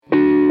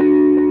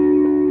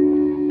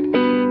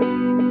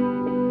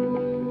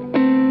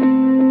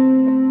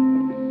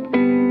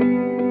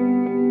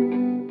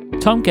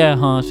Tom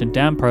Gerhardt and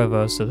Dan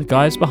Provost are the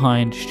guys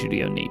behind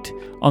Studio Neat.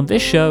 On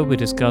this show, we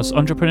discuss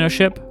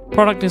entrepreneurship,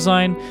 product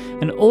design,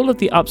 and all of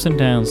the ups and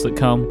downs that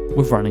come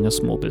with running a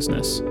small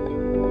business.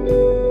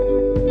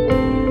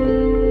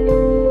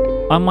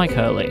 I'm Mike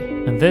Hurley,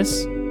 and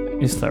this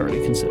is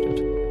Thoroughly Considered.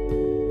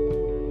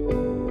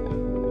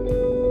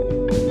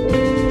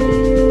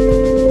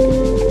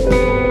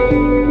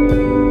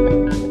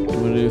 You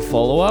want to do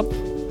follow-up?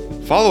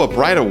 Follow-up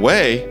right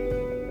away?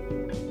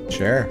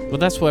 Sure. Well,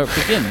 that's where it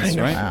begins,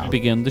 right? Wow.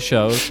 Begin the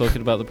show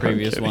talking about the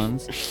previous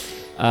ones.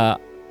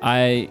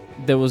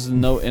 There was a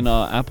note in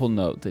our Apple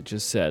Note that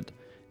just said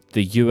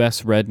the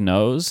U.S. red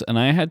nose, and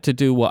I had to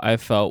do what I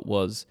felt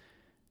was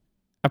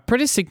a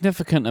pretty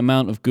significant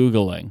amount of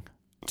Googling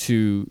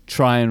to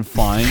try and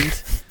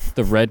find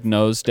the Red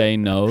Nose Day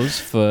nose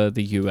for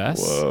the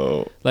U.S.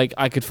 Whoa. Like,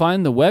 I could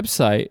find the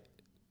website,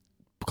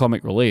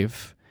 Comic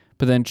Relief,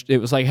 but then it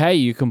was like, hey,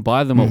 you can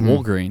buy them at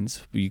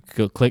Walgreens. You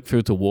could click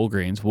through to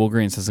Walgreens.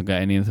 Walgreens hasn't got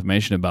any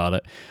information about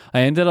it.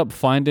 I ended up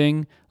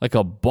finding like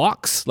a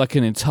box, like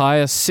an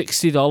entire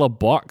 $60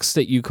 box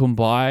that you can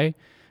buy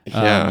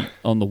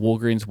on the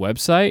Walgreens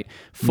website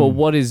for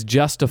what is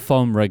just a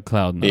foam red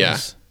cloud nose. Yeah.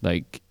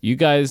 Like, you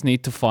guys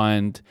need to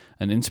find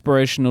an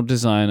inspirational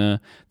designer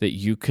that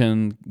you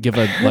can give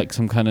like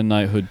some kind of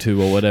knighthood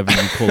to or whatever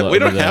you call it. We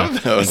don't over there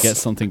have those. And get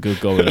something good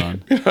going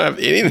on. We don't have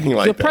anything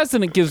like The that.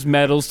 president gives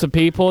medals to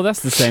people.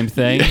 That's the same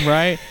thing,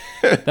 right?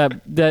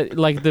 That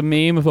like the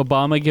meme of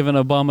Obama giving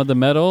Obama the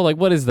medal. Like,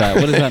 what is that?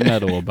 What is that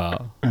medal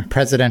about?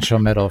 Presidential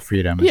Medal of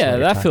Freedom. is Yeah, what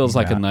we're that feels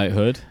talking like a about.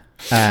 knighthood.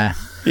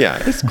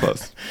 Yeah, it's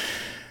close.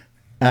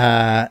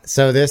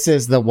 So this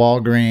is the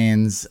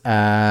Walgreens.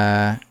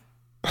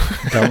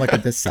 Don't look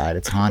at this side.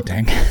 It's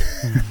haunting.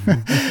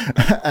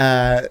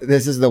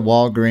 This is the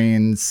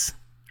Walgreens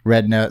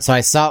Red Nose. So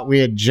I saw we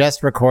had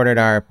just recorded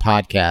our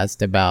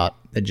podcast about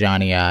the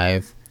Johnny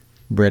Ive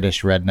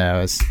British Red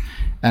Nose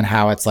and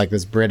how it's like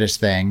this British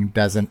thing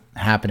doesn't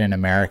happen in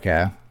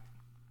America.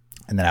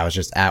 And then I was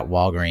just at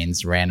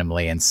Walgreens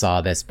randomly and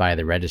saw this by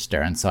the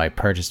register. And so I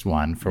purchased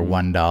one for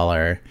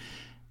 $1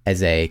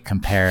 as a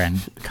compare and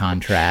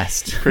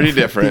contrast. Pretty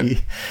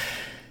different.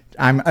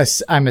 I'm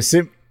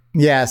assuming.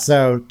 Yeah,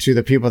 so to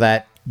the people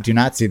that do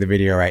not see the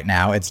video right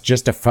now, it's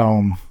just a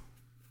foam.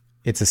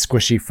 It's a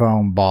squishy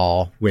foam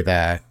ball with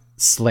a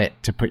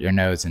slit to put your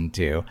nose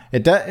into.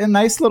 It does a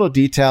nice little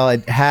detail.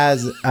 It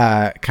has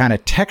kind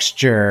of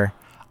texture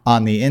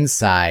on the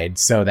inside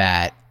so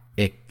that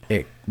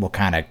it will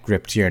kind of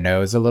grip to your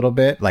nose a little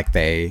bit. Like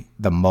the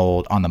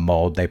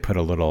mold they put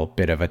a little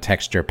bit of a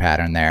texture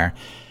pattern there.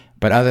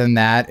 But other than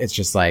that, it's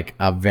just like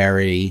a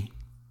very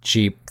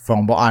cheap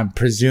foam ball. I'm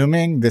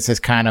presuming this is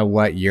kind of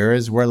what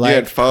yours were like. You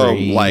had foam,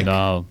 pre- like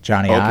No.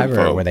 Johnny open Ive, or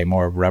foam. were they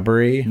more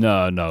rubbery?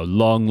 No,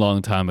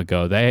 long time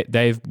ago.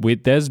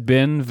 There's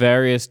been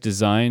various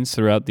designs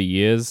throughout the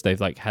years. They've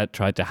like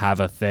tried to have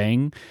a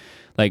thing.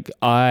 Like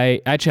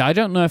I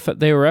don't know if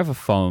they were ever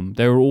foam.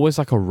 They were always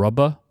like a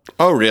rubber.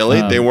 Oh,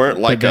 really? They weren't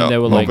like then a they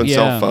were open like,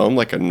 cell yeah. foam,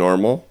 like a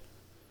normal?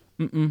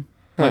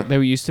 Like they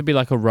used to be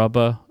like a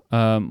rubber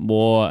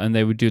more, and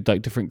they would do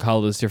like different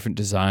colors, different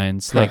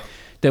designs. Like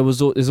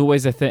there's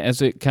always a thing,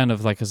 as I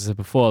said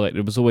before, like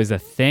there was always a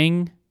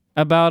thing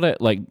about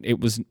it. Like it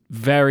was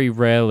very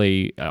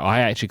rarely, I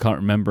actually can't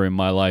remember in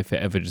my life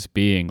it ever just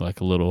being like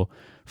a little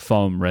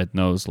foam red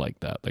nose like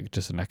that, like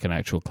just like an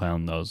actual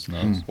clown nose.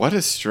 What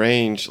a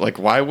strange, like,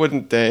 why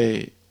wouldn't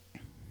they,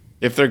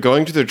 if they're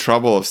going to the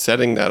trouble of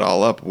setting that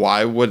all up,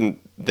 why wouldn't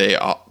they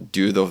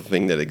do the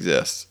thing that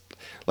exists?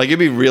 Like, it'd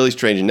be really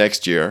strange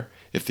next year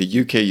if the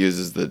UK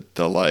uses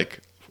the like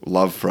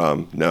love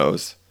from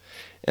nose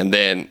and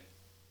then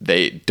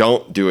they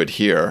don't do it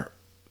here.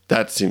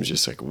 That seems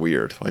just like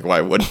weird. Like, why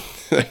wouldn't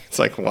it's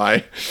like,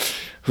 why?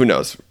 Who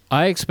knows?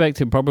 I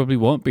expect it probably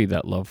won't be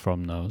that love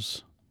from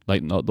nose,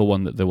 like not the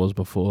one that there was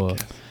before.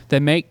 Yes. They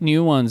make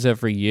new ones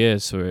every year,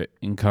 so it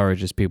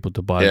encourages people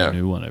to buy Yeah. the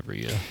new one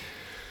every year.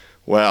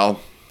 Well,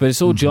 But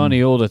it's all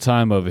Johnny all the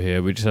time over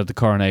here. We just had the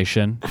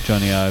coronation.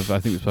 Johnny Ive, I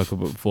think we spoke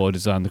about before,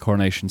 designed the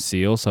coronation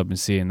seal, so I've been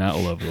seeing that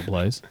all over the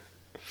place.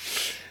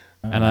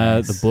 And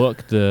the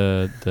book,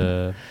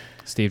 the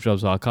Steve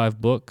Jobs Archive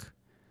book,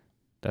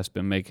 that's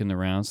been making the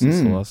rounds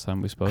since the last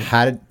time we spoke.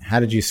 How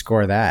did you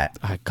score that?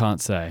 I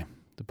can't say,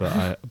 but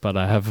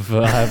I have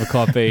a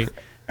copy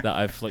that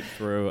I flicked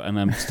through, and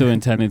I'm still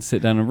intending to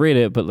sit down and read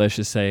it. But let's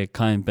just say a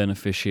kind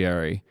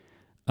beneficiary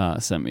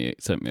sent me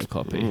a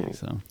copy.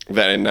 So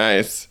very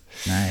nice.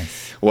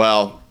 Nice.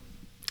 Well,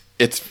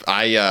 it's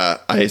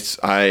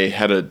I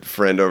had a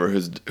friend over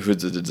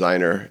who's a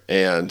designer,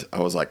 and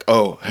I was like,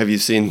 "Oh, have you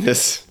seen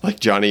this like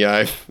Johnny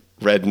Ive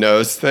red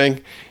nose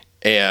thing?"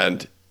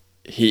 And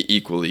he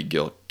equally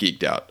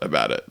geeked out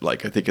about it.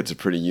 Like, I think it's a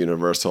pretty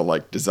universal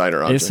like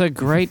designer object. it's a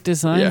great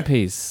design Yeah.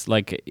 piece.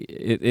 Like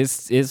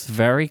it's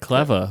very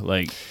clever.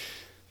 Like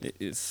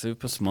it's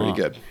super smart.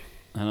 Pretty good.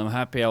 And I'm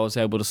happy I was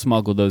able to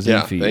smuggle those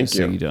Yeah, in for you, thank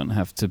so you. you don't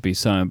have to be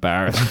so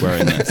embarrassed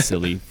wearing that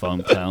silly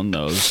foam clown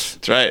nose.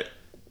 That's right.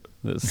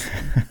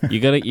 You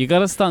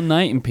gotta start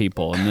knighting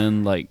people, and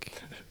then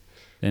like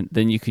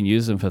then you can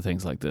use them for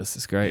things like this.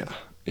 It's great. Yeah,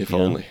 if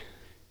only.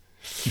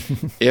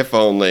 If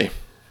only.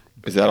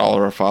 Is that all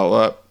of our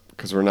follow-up?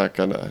 Because we're not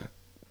going to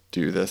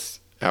do this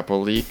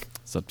Apple leak.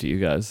 It's up to you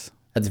guys.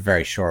 That's a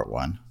very short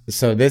one.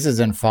 So this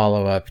is in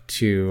follow-up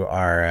to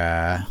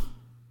our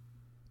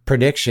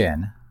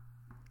prediction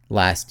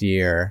last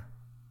year.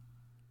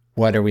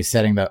 What are we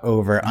setting the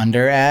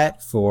over-under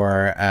at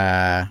for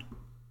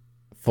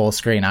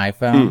full-screen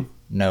iPhone?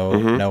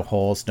 No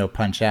holes, no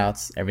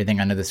punch-outs, everything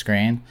under the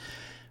screen.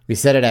 We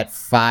set it at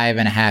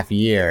 5.5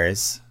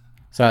 years.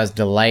 So I was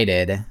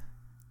delighted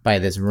by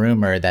this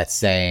rumor that's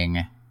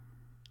saying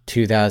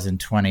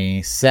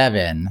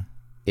 2027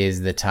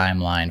 is the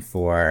timeline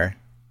for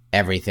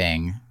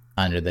everything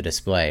under the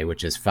display,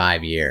 which is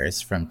 5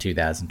 years from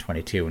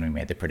 2022 when we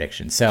made the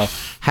prediction. So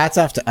hats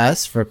off to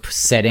us for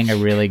setting a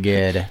really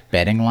good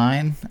betting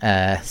line,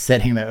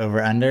 setting the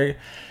over-under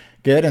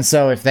good. And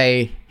so if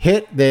they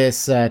hit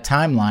this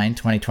timeline,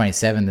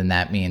 2027, then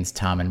that means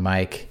Tom and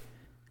Mike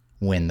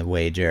win the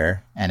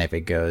wager. And if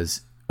it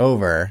goes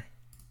over,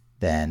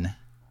 then...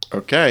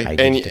 Okay,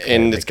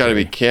 and it's got to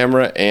be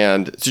camera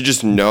and so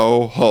just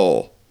no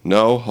hole.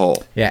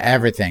 Yeah,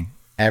 everything.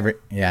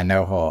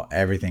 No hole.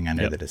 Everything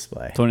under the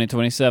display.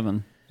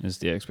 2027 is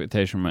the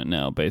expectation right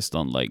now, based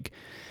on like,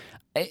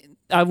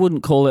 I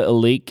wouldn't call it a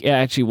leak. It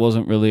actually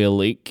wasn't really a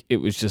leak. It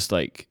was just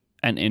like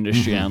an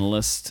industry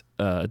analyst,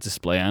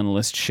 display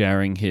analyst,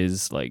 sharing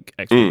his like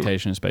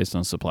expectations based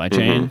on supply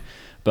chain.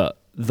 But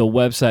the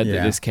website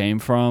that this came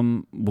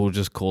from will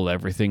just call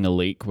everything a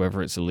leak,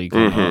 whether it's a leak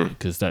or not,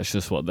 because that's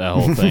just what their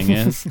whole thing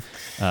is.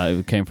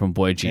 It came from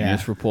Boy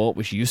Genius Report,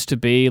 which used to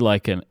be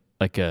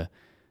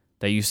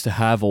they used to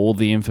have all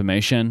the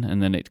information,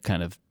 and then it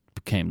kind of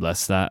became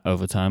less that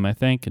over time, I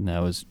think, and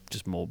now it's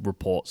just more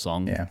reports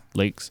on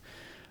leaks.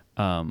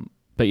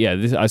 But yeah,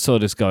 I saw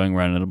this going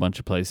around in a bunch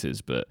of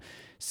places, but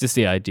it's just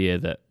the idea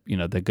that, you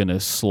know, they're going to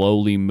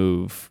slowly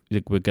move.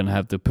 Like, we're going to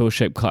have the pill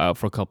shape cut out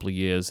for a couple of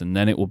years, and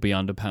then it will be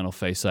under panel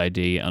Face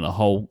ID and a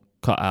whole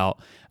cut out,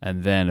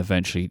 and then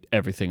eventually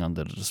everything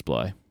under the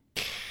display.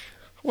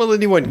 Will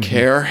anyone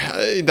care?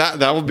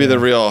 That will be the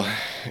real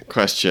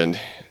question,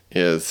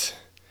 is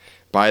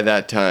by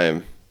that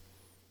time,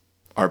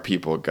 are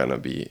people going to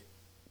be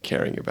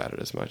caring about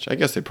it as much? I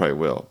guess they probably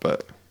will,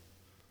 but...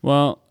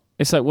 Well,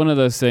 it's like one of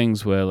those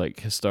things where,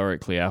 like,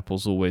 historically,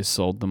 Apple's always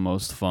sold the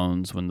most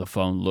phones when the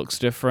phone looks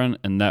different,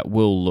 and that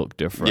will look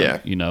different.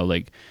 Yeah. You know,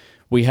 like,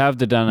 we have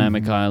the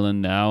dynamic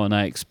island now, and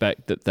I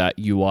expect that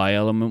UI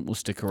element will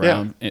stick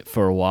around it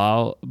for a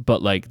while.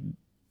 But, like,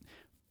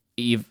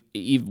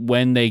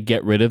 when they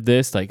get rid of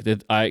this, like,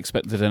 I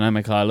expect the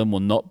dynamic island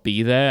will not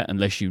be there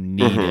unless you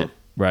need it,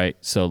 right?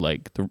 So,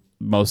 like,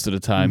 most of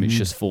the time it's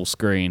just full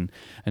screen,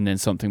 and then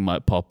something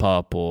might pop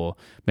up, or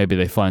maybe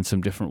they find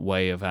some different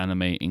way of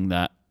animating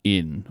that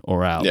in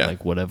or out,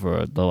 like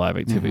whatever the live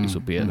activities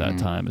will be at that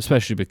time,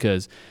 especially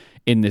because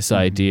in this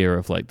idea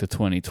of like the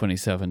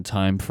 2027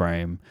 time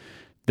frame,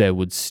 there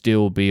would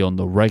still be on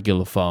the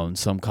regular phone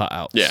some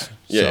cutouts.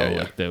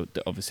 Like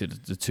obviously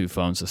the two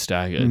phones are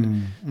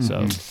staggered.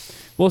 So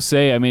we'll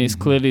see. I mean, it's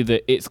clearly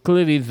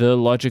the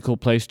logical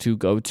place to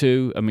go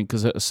to. I mean,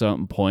 because at a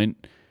certain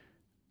point,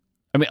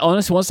 I mean,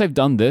 honestly, once they've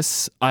done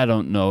this, I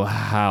don't know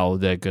how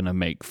they're gonna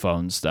make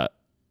phones that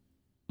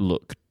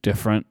look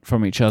different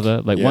from each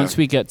other. Like once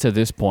we get to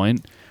this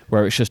point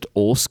where it's just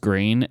all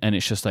screen and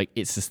it's just like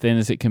it's as thin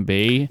as it can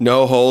be,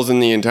 no holes in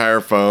the entire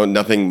phone,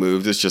 nothing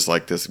moves, it's just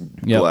like this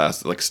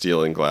glass, like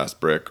steel and glass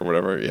brick or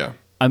whatever.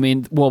 I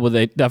mean, what would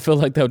they? I feel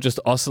like they'll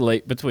just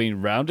oscillate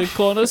between rounded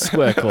corners,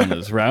 square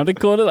corners, rounded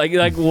corners.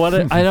 Like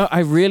what? I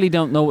really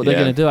don't know what they're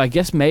gonna do. I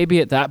guess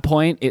maybe at that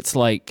point it's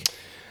like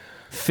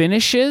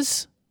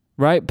finishes.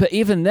 Right, but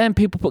even then,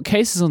 people put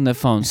cases on their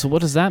phones. So what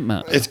does that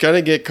matter? It's going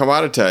to get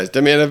commoditized. I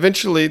mean,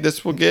 eventually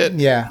this will get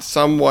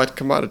somewhat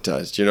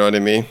commoditized. You know what I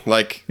mean?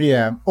 Like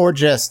or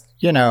just,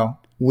 you know,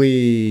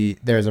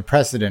 there's a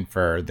precedent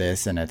for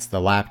this, and it's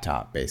the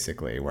laptop,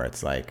 basically, where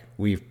it's like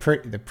we've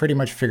pretty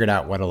much figured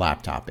out what a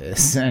laptop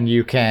is, and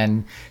you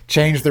can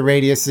change the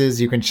radiuses,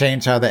 you can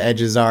change how the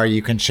edges are,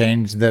 you can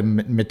change the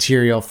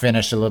material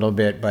finish a little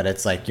bit, but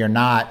it's like you're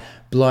not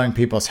blowing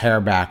people's hair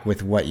back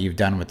with what you've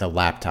done with the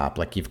laptop.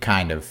 Like you've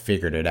kind of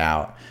figured it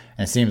out,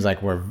 and it seems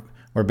like we're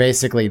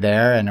basically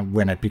there. And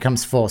when it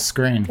becomes full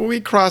screen, we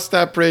crossed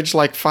that bridge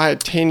like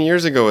 10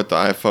 years ago with the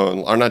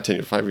iPhone, or not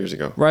 10, 5 years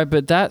ago. Right,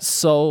 but that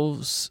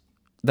solves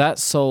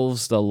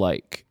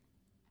the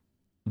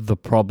the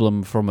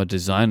problem from a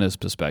designer's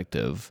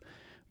perspective.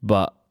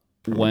 But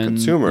when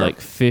consumer, like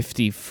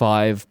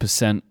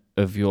 55%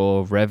 of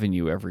your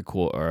revenue every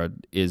quarter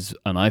is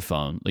an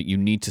iPhone, like you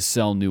need to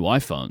sell new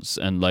iPhones,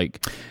 and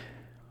like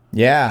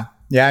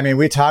I mean,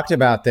 we talked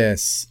about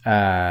this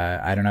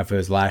I don't know if it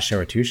was last show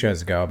or 2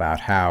 shows ago,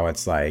 about how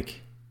it's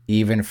like,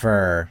 even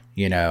for,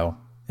 you know,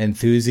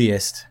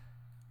 enthusiast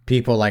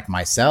people like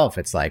myself,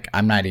 it's like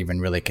I'm not even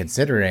really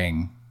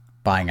considering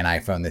buying an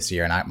iPhone this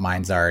year, and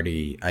mine's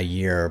already a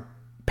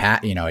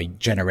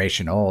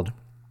generation old.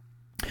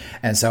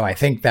 And so I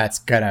think that's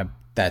gonna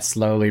that's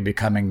slowly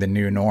becoming the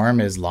new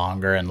norm is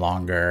longer and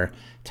longer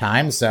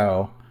time.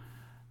 So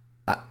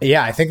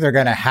yeah, I think they're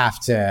going to have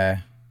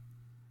to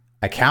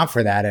account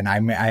for that. And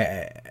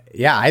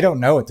I don't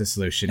know what the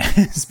solution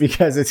is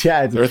because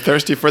they're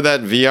thirsty for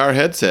that VR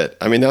headset.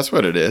 I mean, that's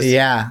what it is.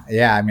 Yeah.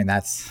 I mean,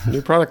 that's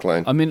new product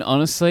line. I mean,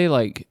 honestly,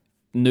 like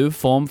new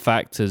form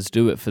factors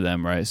do it for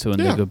them, right? So when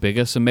they go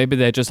bigger, so maybe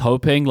they're just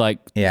hoping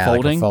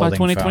folding by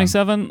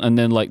 2027, and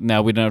then like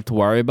now we don't have to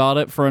worry about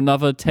it for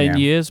another 10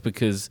 years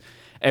because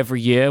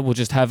every year we'll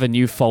just have a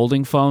new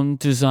folding phone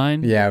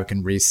design. Yeah, we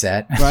can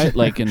reset. Right?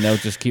 Like, and they'll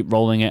just keep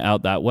rolling it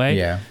out that way.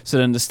 Yeah. So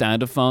then the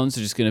standard phones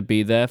are just going to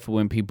be there for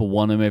when people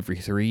want them every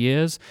 3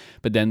 years.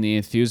 But then the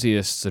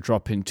enthusiasts are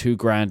dropping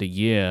 $2,000 a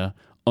year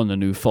on the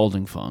new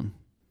folding phone.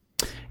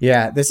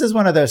 Yeah, this is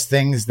one of those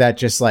things that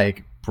just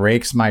like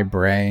breaks my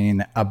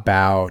brain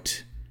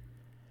about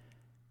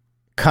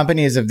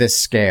companies of this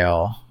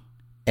scale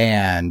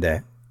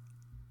and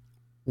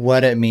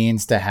what it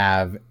means to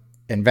have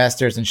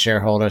investors and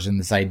shareholders and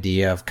this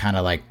idea of kind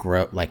of like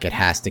grow, like it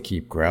has to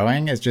keep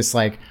growing. It's just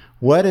like,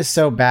 what is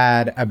so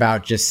bad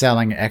about just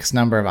selling X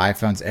number of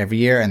iPhones every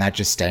year and that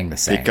just staying the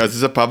same? Because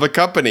it's a public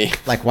company.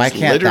 Like, why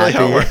can't that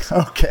be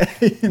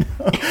okay? You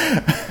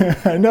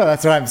know? I know,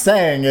 that's what I'm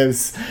saying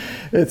is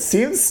it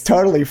seems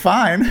totally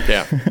fine.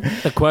 Yeah.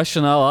 The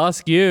question I'll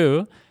ask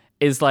you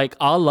is like,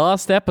 our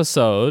last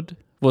episode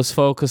was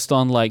focused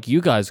on like you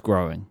guys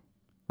growing.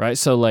 Right.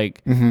 So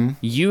like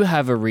you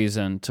have a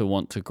reason to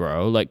want to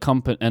grow, like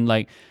company, and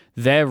like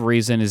their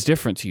reason is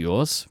different to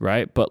yours.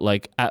 Right. But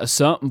like at a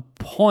certain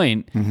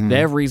point,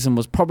 their reason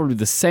was probably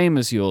the same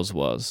as yours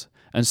was.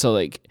 And so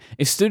like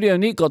if Studio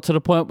Neat got to the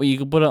point where you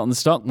could put it on the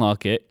stock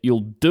market, you'll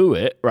do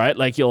it. Right.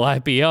 Like you'll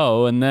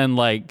IPO and then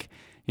like,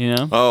 you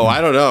know. Oh, I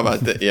don't know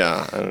about that.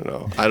 Yeah. I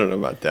don't know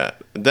about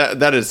that.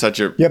 That is such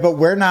a. Yeah.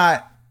 But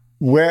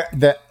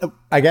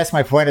I guess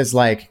my point is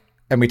like,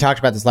 and we talked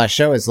about this last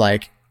show, is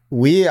like,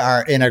 we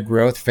are in a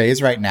growth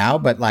phase right now,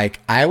 but like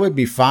I would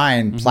be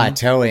fine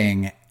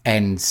plateauing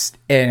and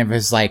it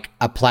was like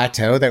a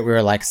plateau that we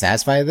were like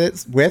satisfied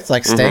with,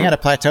 like staying at a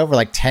plateau for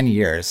like 10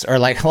 years or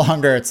like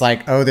longer. It's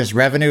like, oh, this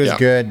revenue is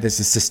good. This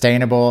is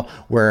sustainable.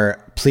 We're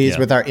pleased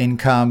with our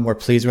income. We're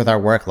pleased with our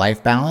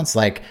work-life balance.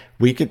 Like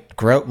we could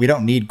grow. We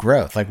don't need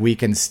growth. Like we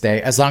can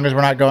stay as long as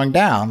we're not going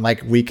down,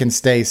 like we can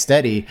stay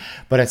steady.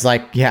 But it's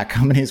like, yeah,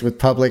 companies with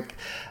public,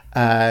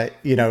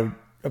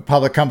 a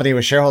public company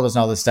with shareholders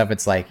and all this stuff,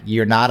 it's like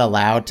you're not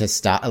allowed to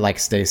stop, like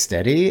stay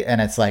steady,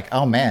 and it's like,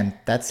 oh man,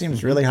 that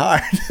seems really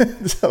hard.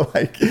 So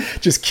like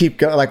just keep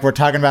going. Like we're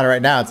talking about it right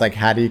now, it's like,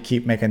 how do you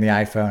keep making the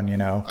iPhone, you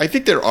know? I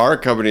think there are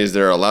companies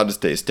that are allowed to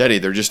stay steady.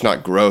 They're just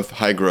not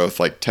high growth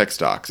like tech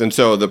stocks, and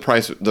so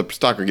the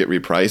stock would get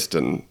repriced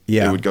and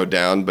it would go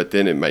down, but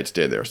then it might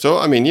stay there. So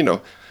I mean,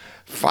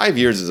 5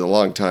 years is a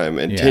long time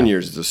and 10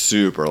 years is a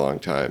super long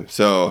time.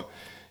 So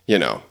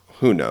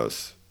who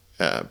knows.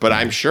 But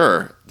I'm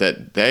sure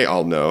that they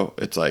all know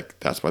it's like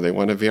that's why they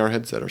want a VR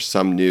headset or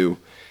some new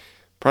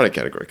product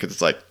category, because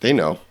it's like they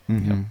know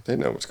they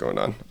know what's going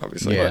on,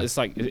 obviously. Yeah, it's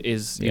like it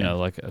is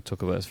like I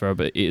talk about this forever,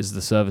 but it is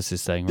the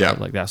services thing, right?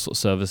 Like that's what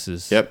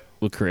services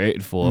were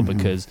created for,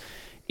 because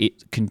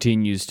it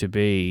continues to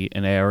be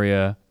an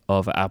area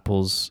of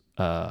Apple's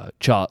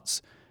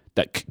charts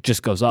that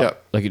just goes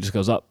up, like it just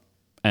goes up,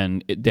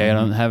 and they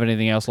don't have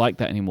anything else like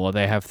that anymore.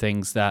 They have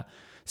things that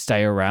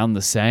stay around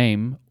the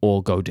same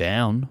or go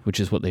down, which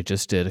is what they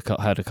just had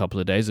a couple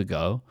of days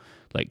ago,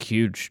 like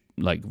huge,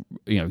 like,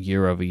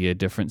 year over year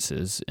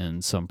differences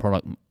in some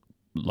product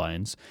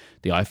lines.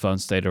 The iPhone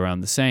stayed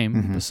around the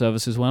same, the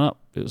services went up.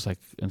 It was like,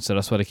 and so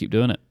that's why they keep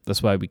doing it.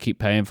 That's why we keep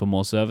paying for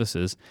more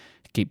services,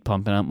 keep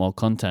pumping out more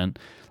content.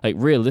 Like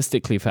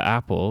realistically for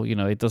Apple,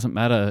 it doesn't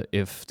matter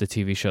if the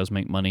TV shows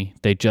make money.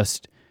 They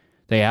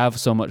have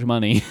so much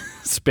money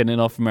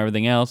spinning off from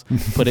everything else,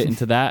 put it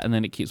into that, and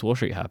then it keeps Wall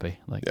Street happy.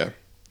 Like,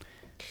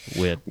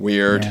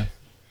 Weird. Yeah.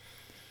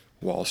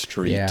 Wall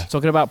Street. Yeah.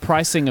 Talking about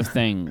pricing of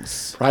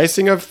things.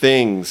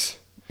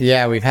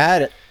 Yeah, we've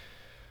had it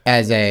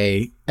as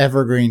a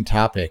evergreen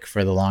topic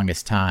for the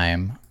longest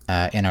time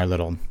in our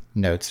little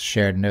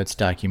shared notes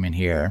document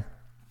here.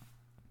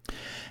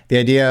 The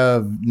idea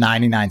of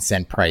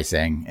 99-cent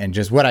pricing, and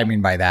just what I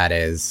mean by that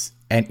is,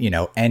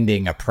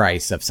 ending a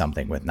price of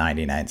something with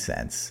 99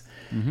 cents.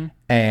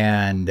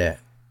 And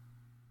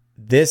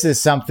this is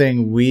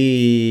something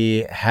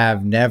we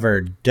have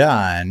never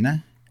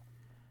done.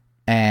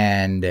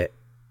 And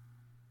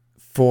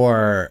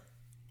for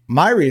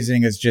my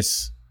reasoning is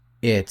just,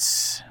 it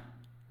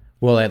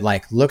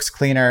like looks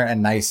cleaner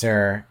and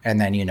nicer.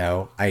 And then,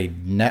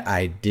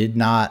 I did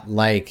not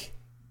like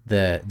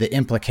the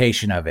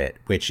implication of it,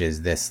 which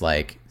is this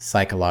like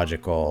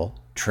psychological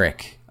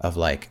trick of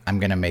like, I'm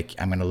going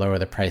to lower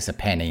the price a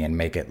penny and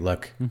make it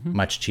look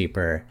much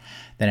cheaper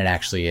than it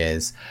actually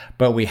is.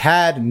 But we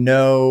had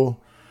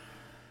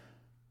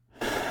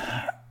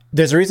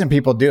there's a reason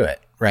people do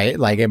it, right?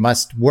 Like it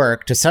must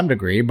work to some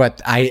degree,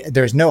 but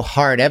there's no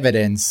hard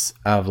evidence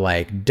of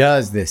like,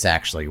 does this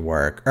actually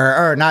work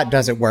or not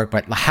does it work,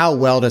 but how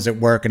well does it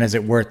work? And is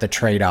it worth the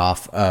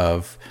trade-off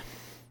of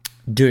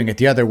doing it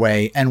the other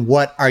way, and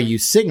what are you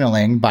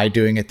signaling by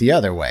doing it the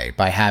other way,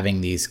 by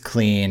having these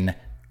clean,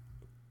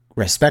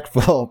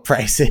 respectful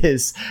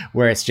prices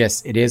where it's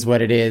just, it is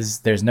what it is.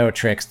 There's no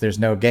tricks, there's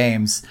no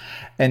games.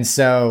 And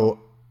so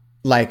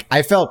like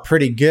I felt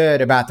pretty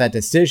good about that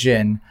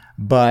decision,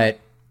 but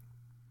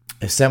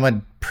if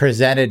someone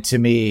presented to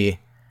me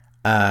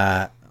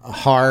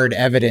hard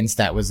evidence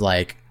that was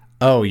like,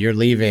 oh, you're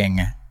leaving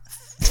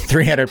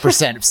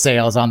 300% of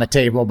sales on the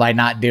table by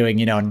not doing,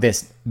 you know,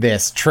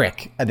 this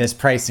trick, this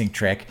pricing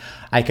trick,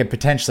 I could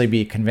potentially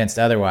be convinced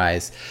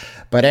otherwise.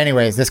 But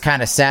anyways, this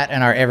kind of sat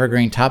in our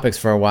evergreen topics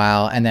for a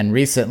while. And then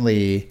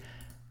recently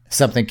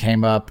something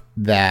came up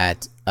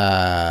that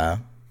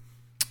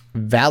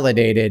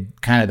validated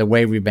kind of the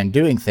way we've been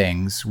doing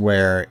things,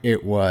 where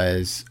it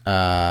was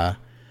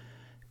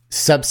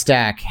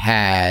Substack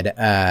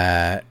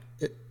had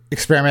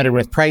experimented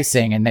with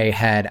pricing, and they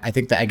had,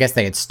 I guess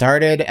they had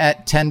started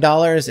at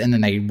 $10 and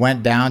then they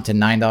went down to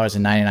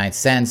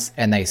 $9.99,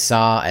 and they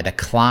saw a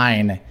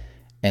decline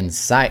in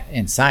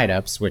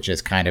signups, which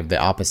is kind of the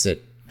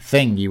opposite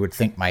thing you would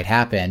think might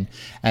happen.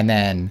 And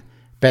then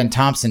Ben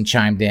Thompson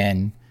chimed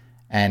in,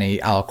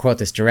 and I'll quote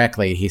this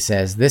directly. He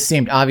says, "This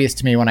seemed obvious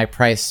to me when I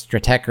priced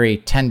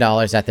Stratechery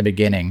 $10 at the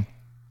beginning.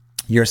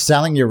 You're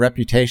selling your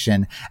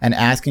reputation and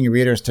asking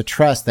readers to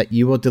trust that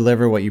you will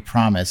deliver what you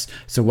promise.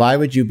 So why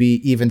would you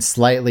be even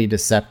slightly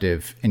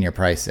deceptive in your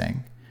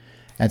pricing?"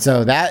 And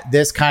so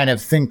this kind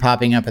of thing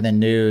popping up in the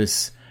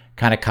news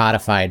kind of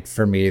codified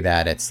for me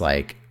that it's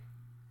like,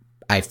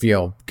 I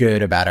feel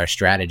good about our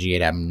strategy,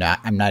 and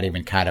I'm not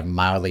even kind of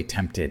mildly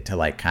tempted to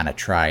like kind of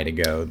try to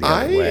go the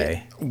other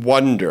way. I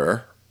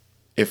wonder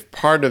if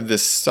part of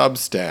this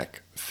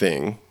Substack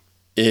thing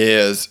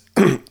is,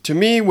 to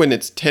me, when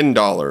it's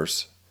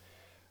 $10,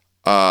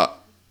 and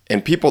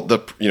people,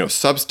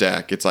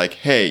 Substack, it's like,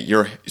 hey,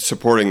 you're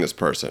supporting this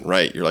person,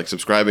 right? You're like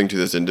subscribing to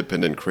this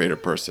independent creator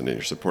person and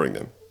you're supporting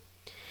them.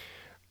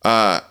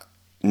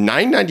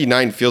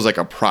 $9.99 feels like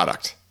a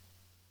product,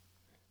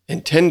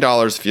 and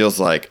 $10 feels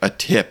like a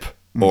tip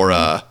or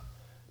a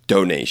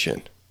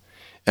donation.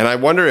 And I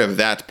wonder if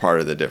that's part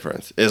of the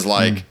difference, is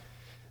like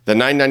the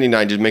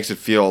 $9.99 just makes it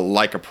feel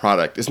like a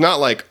product. It's not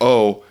like,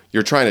 oh,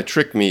 you're trying to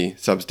trick me,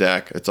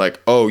 Substack. It's like,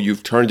 oh,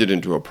 you've turned it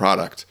into a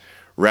product,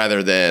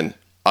 rather than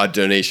a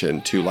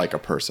donation to like a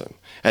person.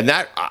 And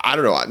that, I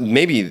don't know,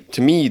 maybe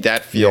to me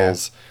that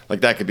feels like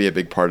that could be a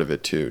big part of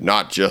it too,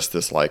 not just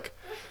this like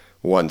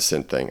 1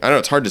 cent thing. I don't know,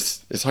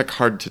 it's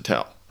hard to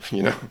tell,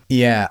 you know?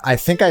 Yeah, I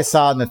think I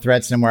saw in the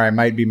thread somewhere, I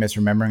might be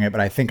misremembering it,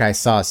 but I think I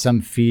saw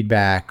some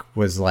feedback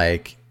was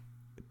like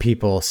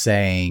people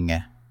saying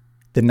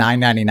the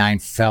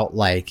 $9.99 felt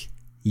like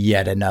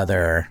yet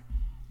another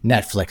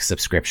Netflix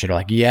subscription, or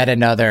like yet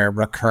another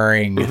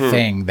recurring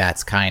thing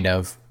that's kind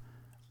of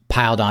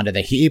piled onto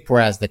the heap,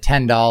 whereas the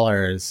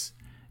 $10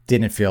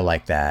 didn't feel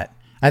like that.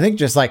 I think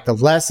just like the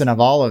lesson of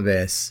all of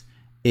this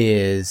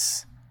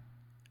is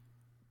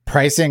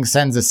pricing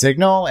sends a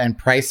signal, and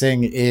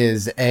pricing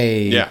is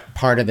a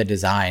part of the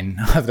design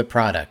of the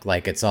product.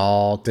 Like it's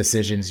all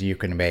decisions you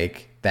can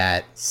make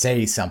that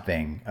say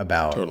something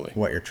about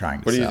what you're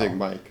trying to sell. What do you think,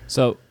 Mike?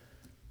 So,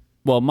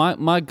 well,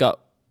 my gut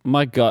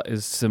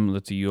is similar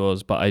to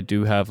yours, but I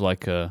do have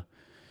like a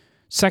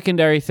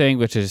secondary thing,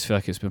 which I just feel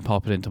like it's been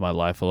popping into my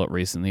life a lot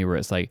recently, where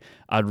it's like,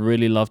 I'd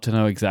really love to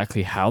know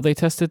exactly how they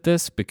tested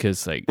this,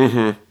 because like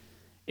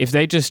if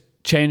they just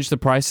change the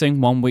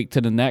pricing 1 week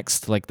to the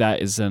next, like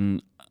that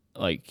isn't,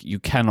 like you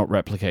cannot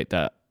replicate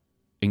that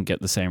and get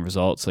the same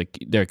results. Like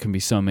there can be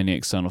so many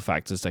external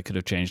factors that could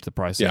have changed the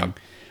pricing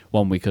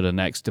 1 week or the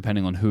next,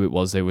 depending on who it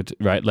was they would,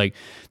 right? Like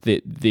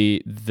the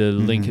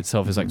link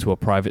itself is like to a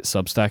private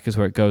Substack is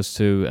where it goes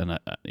to, and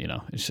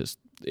it's just,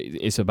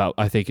 it's about,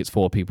 I think it's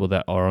for people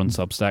that are on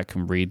Substack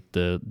can read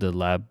the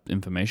lab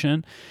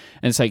information.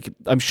 And it's like,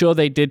 I'm sure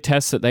they did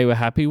tests that they were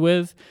happy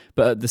with,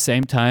 but at the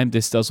same time,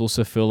 this does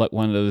also feel like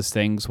one of those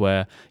things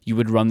where you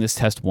would run this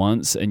test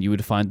once and you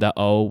would find that,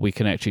 oh, we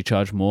can actually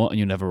charge more, and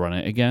you never run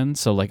it again.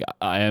 So like,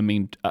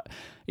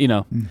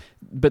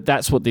 but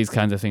that's what these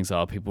kinds of things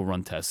are. People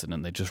run tests and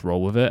then they just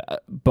roll with it.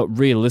 But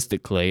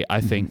realistically, I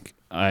think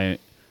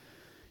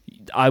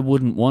I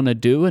wouldn't want to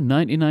do a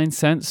 99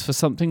 cents for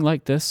something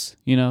like this,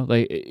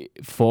 like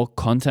for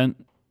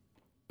content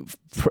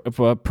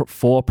for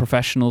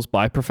professionals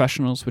by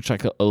professionals, which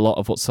like a lot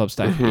of what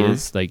Substack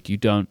is. Like you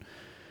don't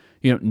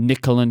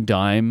nickel and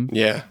dime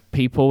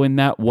people in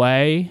that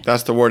way.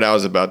 That's the word I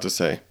was about to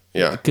say.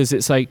 Yeah. Because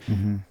it's like,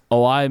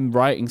 oh, I'm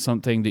writing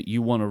something that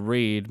you want to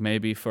read,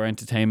 maybe for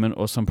entertainment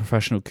or some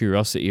professional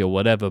curiosity or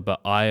whatever,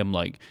 but I am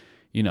like,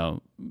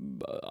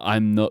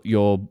 I'm not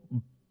your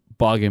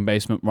bargain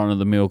basement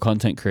run-of-the-mill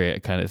content creator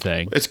kind of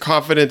thing. It's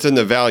confidence in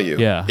the value.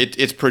 Yeah.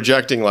 It's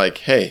projecting like,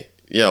 hey,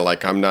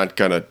 like I'm not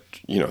gonna,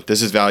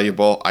 this is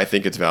valuable. I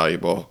think it's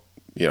valuable.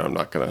 I'm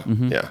not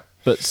gonna,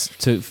 But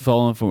to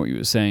follow on from what you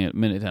were saying at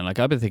minute 10, like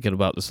I've been thinking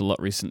about this a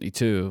lot recently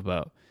too,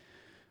 about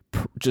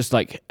just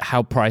like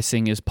how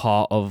pricing is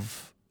part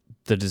of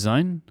the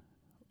design,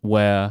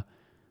 where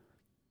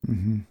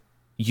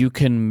you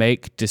can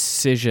make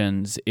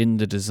decisions in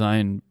the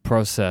design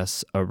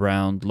process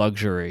around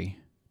luxury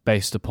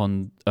based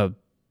upon a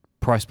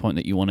price point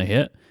that you want to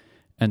hit.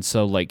 And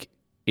so, like,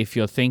 if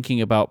you're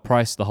thinking about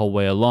price the whole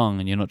way along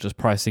and you're not just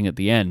pricing at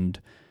the end,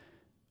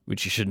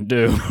 which you shouldn't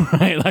do,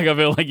 right? Like, I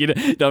feel like you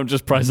don't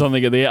just price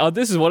something at the end. Oh,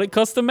 this is what it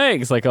costs to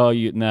make. It's like, oh,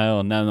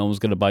 no one's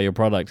going to buy your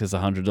product. It's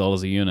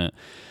 $100 a unit.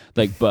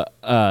 Like, but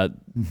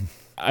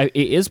it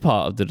is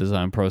part of the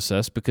design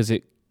process because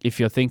if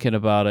you're thinking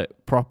about it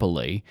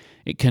properly,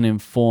 it can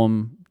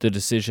inform the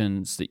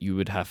decisions that you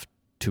would have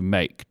to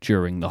make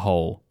during the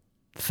whole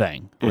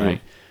thing, right?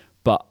 Mm-hmm.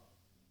 But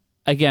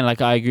again,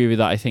 like, I agree with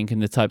that. I think in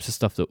the types of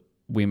stuff that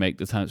we make,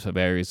 the types of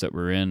areas that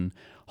we're in,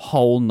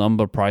 whole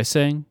number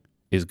pricing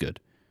is good,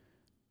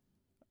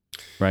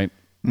 right?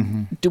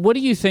 Mm-hmm. What do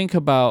you think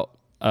about,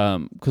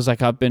 because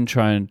like I've been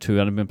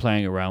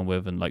playing around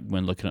with, and like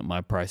when looking at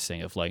my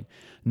pricing of like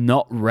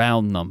not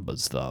round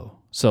numbers though.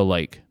 So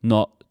like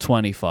not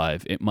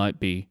 25, it might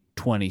be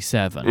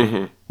 27.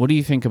 Mm-hmm. What do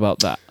you think about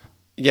that?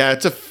 Yeah,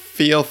 it's a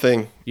feel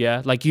thing.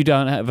 Yeah, like you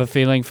don't have a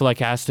feeling for like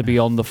it has to be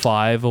on the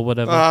 5 or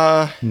whatever?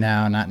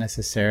 No, not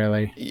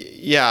necessarily.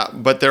 Yeah,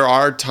 but there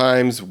are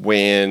times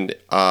when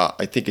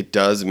I think it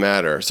does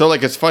matter. So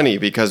like it's funny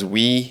because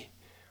we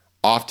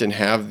often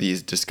have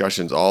these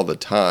discussions all the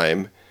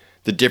time,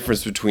 the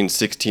difference between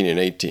 16 and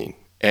 18.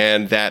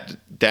 And that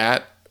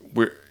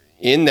we're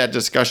in that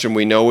discussion,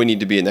 we know we need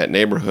to be in that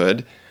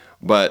neighborhood,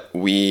 but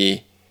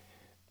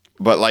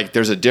like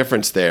there's a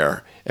difference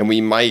there, and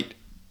we might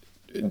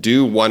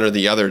do one or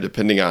the other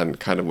depending on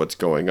kind of what's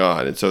going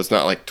on. And so it's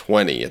not like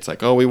 20. It's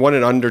like, oh, we want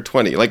it under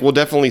 20. Like we'll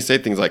definitely say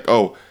things like,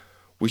 oh,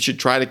 we should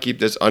try to keep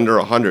this under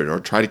 100 or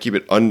try to keep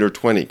it under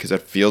 20 because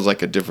that feels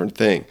like a different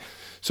thing.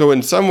 So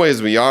in some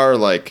ways we are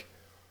like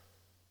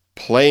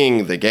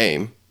playing the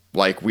game.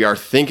 Like we are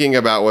thinking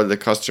about what the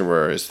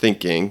customer is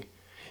thinking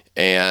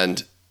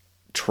and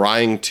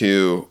trying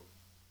to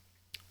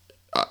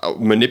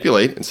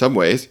manipulate in some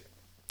ways,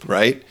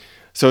 right?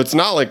 So it's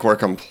not like we're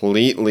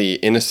completely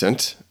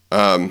innocent.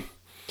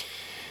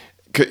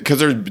 Because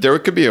there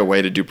could be a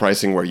way to do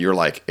pricing where you're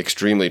like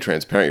extremely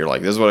transparent. You're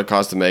like, this is what it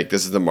costs to make.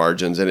 This is the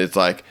margins, and it's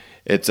like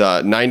it's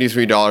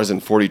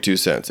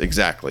 $93.42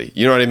 exactly.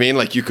 You know what I mean?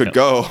 Like you could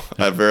go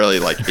a very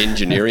like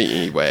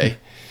engineering way.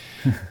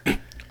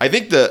 I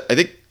think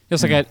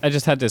it's like I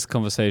just had this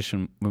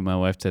conversation with my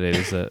wife today.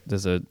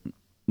 There's a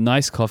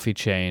nice coffee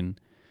chain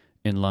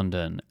in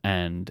London,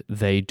 and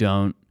they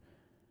don't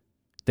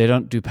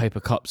do paper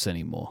cups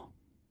anymore,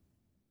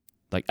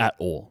 like at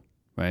all.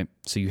 Right?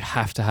 So you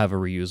have to have a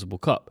reusable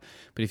cup.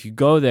 But if you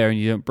go there and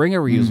you don't bring a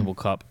reusable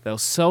cup, they'll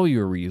sell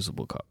you a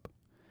reusable cup.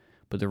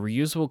 But the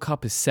reusable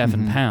cup is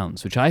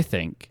 £7, which I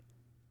think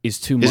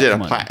is too much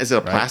money. Is it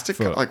a plastic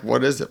cup? Like,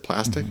 what is it?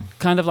 Plastic?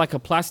 Kind of like a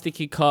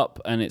plasticky cup,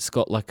 and it's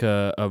got like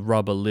a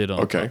rubber lid on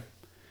it. Okay.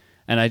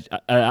 And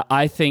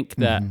I think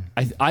that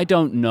I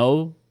don't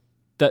know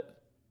that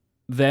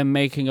they're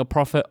making a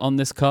profit on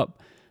this cup,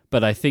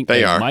 but I think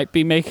they might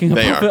be making a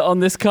profit on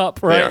this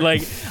cup, right?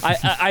 Like,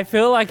 I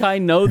feel like I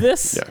know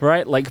this,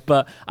 right? Like,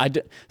 but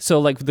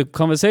so like the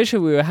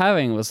conversation we were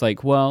having was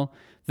like, well,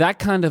 that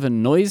kind of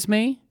annoys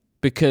me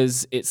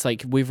because it's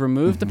like we've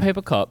removed the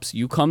paper cups.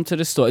 You come to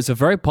the store. It's a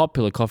very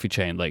popular coffee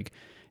chain. Like,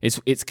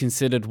 it's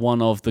considered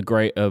one of the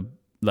great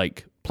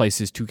like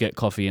places to get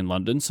coffee in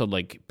London. So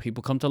like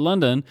people come to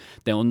London,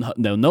 they'll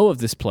know of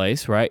this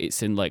place, right?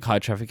 It's in like high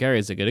traffic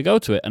areas. They're going to go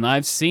to it, and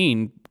I've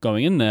seen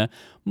going in there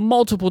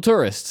multiple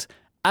tourists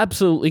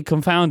absolutely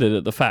confounded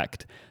at the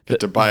fact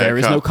that there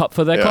is no cup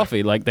for their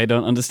coffee. Like they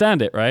don't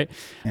understand it, right?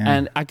 Yeah.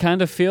 And I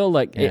kind of feel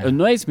like it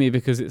annoys me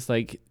because it's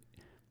like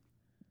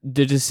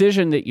the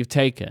decision that you've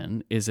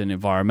taken is an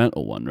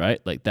environmental one,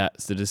 right? Like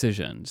that's the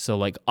decision. So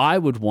like I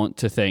would want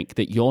to think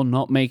that you're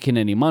not making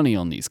any money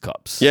on these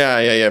cups. Yeah.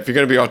 If you're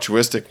going to be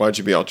altruistic, why don't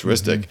you be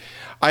altruistic?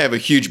 I have a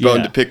huge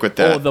bone to pick with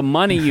that. Or the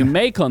money you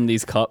make on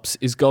these cups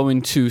is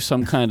going to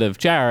some kind of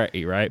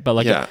charity, right? But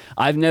like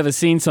I've never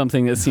seen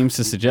something that seems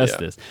to suggest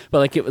this. But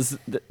like it was,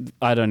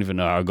 I don't even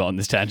know how I got on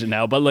this tangent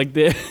now. But like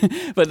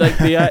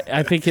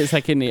I think it's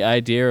like in the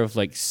idea of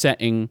like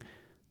setting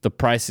the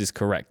prices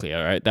correctly,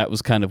 all right? That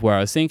was kind of where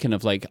I was thinking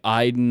of like,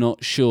 I'm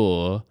not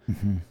sure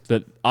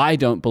that I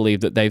don't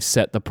believe that they've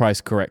set the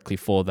price correctly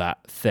for that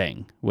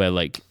thing where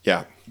like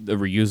the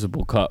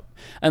reusable cup.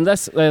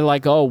 Unless they're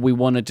like, oh, we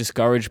want to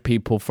discourage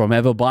people from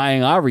ever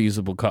buying our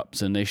reusable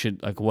cups and they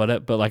should like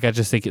whatever. But like, I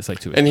just think it's like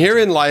too expensive. And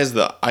herein lies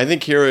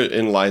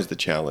the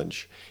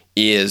challenge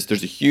is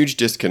there's a huge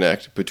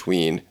disconnect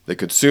between the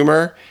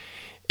consumer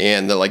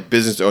and the like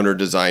business owner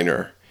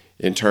designer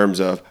in terms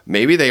of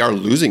maybe they are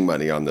losing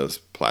money on those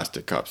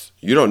plastic cups.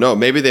 You don't know.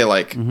 Maybe they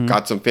like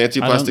got some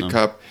fancy plastic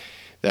cup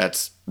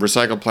that's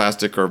recycled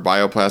plastic or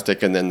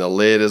bioplastic, and then the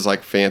lid is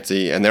like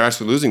fancy and they're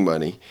actually losing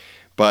money.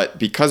 But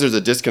because there's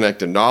a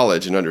disconnect in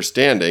knowledge and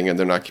understanding and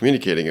they're not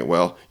communicating it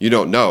well, you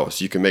don't know.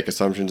 So you can make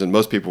assumptions, and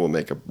most people will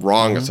make a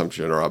wrong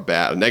assumption or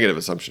a negative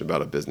assumption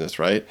about a business,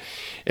 right?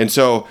 And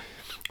so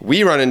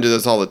we run into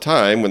this all the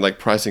time when like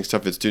pricing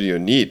stuff at Studio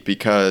Neat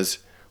because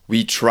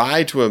we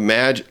try to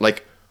imagine,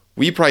 like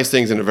we price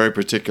things in a very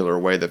particular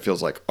way that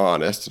feels like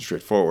honest and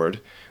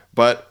straightforward.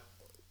 But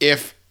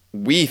if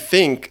we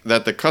think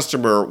that the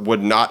customer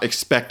would not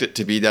expect it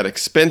to be that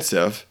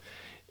expensive,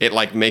 it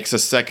like makes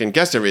us second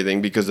guess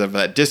everything because of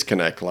that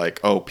disconnect. Like,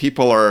 oh,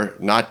 people are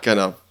not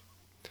gonna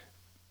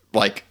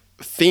like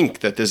think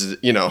that this is,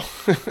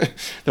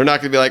 they're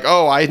not gonna be like,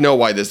 oh, I know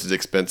why this is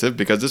expensive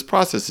because this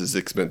process is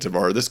expensive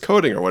or this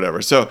coding or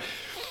whatever. So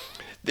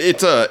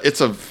it's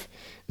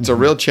a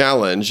real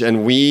challenge,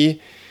 and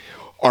we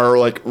are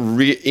like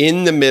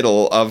in the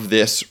middle of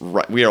this.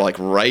 We are like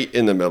right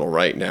in the middle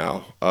right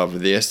now of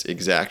this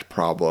exact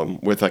problem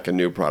with like a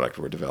new product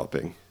we're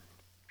developing,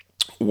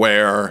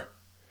 where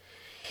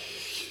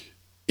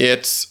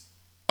it's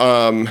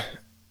a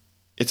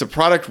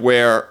product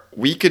where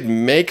we could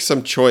make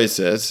some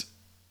choices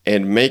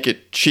and make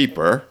it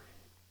cheaper,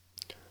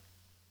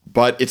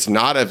 but it's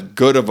not as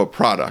good of a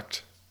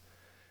product.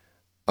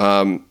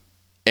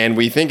 And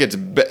we think it's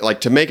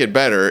to make it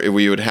better,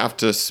 we would have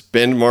to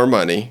spend more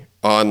money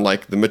on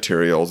like the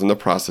materials and the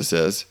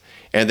processes,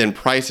 and then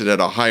price it at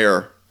a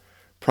higher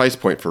price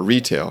point for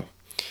retail.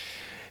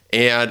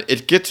 And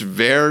it gets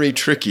very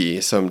tricky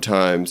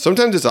sometimes.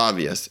 Sometimes it's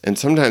obvious, and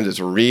sometimes it's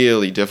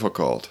really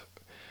difficult.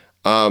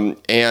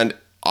 And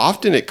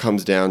often it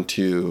comes down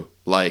to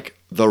like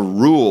the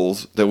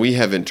rules that we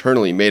have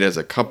internally made as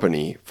a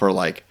company for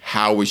like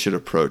how we should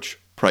approach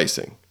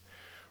pricing,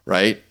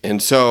 right?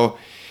 And so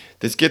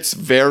this gets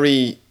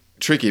very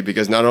tricky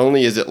because not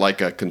only is it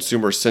like a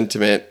consumer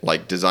sentiment,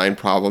 like design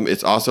problem,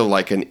 it's also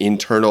like an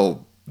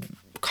internal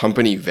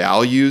company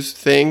values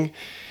thing.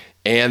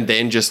 And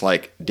then just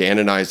like Dan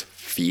and I's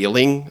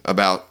feeling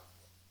about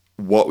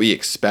what we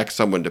expect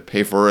someone to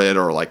pay for it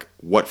or like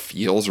what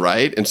feels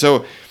right. And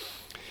so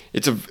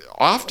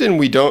often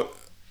we don't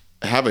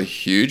have a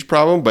huge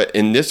problem, but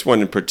in this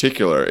one in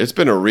particular, it's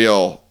been a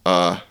real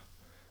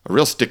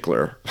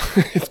stickler.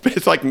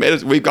 it's like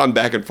we've gone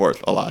back and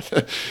forth a lot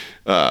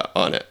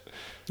on it.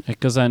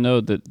 Because I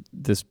know that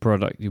this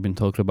product you've been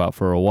talking about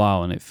for a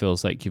while, and it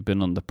feels like you've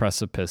been on the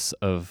precipice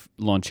of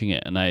launching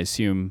it. And I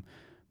assume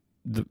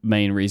the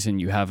main reason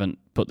you haven't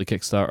put the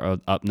Kickstarter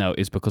up now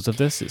is because of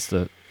this. It's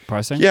the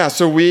pricing. Yeah.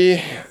 So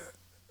when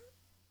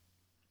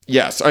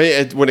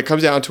it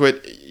comes down to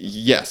it,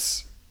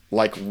 yes.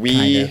 Like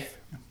we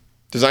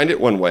designed it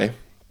one way.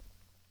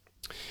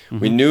 Mm-hmm.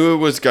 We knew it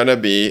was gonna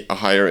be a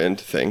higher end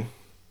thing.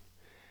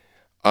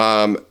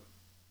 And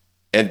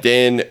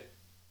then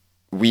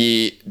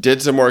we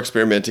did some more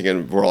experimenting,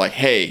 and we're like,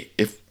 hey,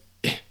 if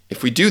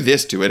we do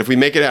this to it, if we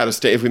make it out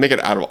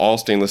of all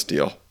stainless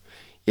steel,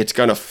 it's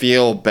gonna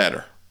feel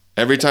better.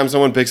 Every time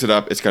someone picks it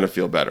up, it's gonna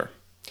feel better.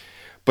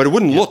 But it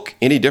wouldn't look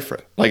any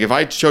different. Like if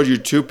I showed you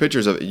 2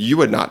 pictures of it, you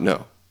would not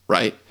know,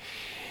 right?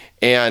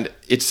 And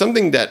it's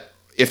something that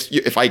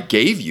if I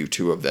gave you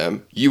 2 of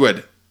them, it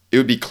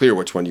would be clear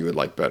which one you would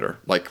like better.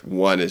 Like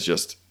one is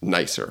just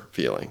nicer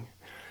feeling.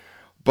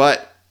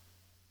 But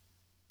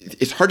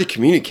it's hard to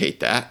communicate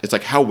that. It's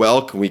like, how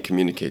well can we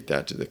communicate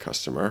that to the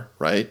customer,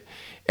 right?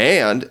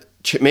 And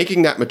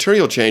making that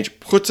material change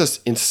puts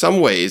us in some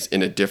ways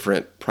in a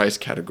different price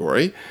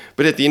category.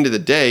 But at the end of the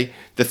day,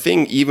 the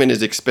thing even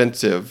is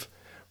expensive,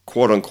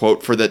 quote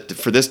unquote, for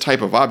this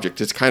type of object.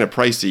 It's kind of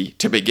pricey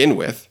to begin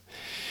with.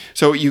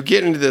 So you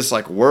get into this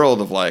like world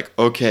of like,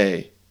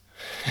 okay,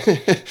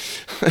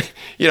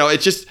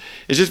 it's just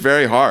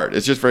very hard.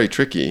 It's just very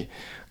tricky.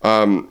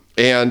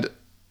 And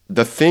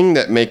the thing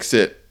that makes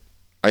it,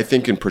 I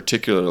think, in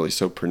particularly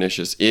so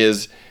pernicious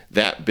is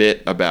that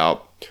bit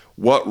about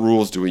what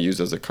rules do we use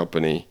as a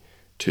company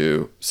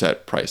to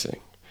set pricing.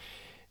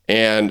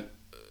 And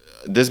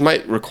this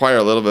might require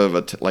a little bit of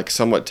a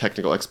somewhat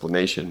technical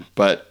explanation,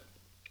 but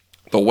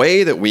the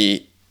way that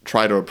we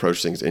try to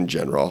approach things in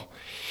general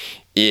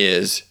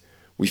is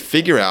we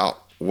figure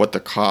out what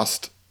the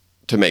cost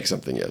to make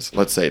something is.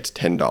 Let's say it's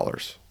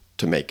 $10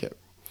 to make it.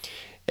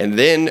 And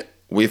then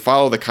we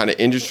follow the kind of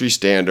industry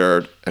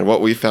standard and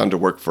what we found to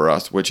work for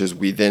us, which is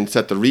we then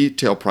set the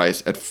retail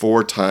price at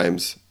 4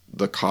 times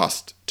the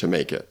cost to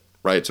make it,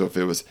 right? So if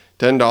it was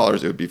 $10,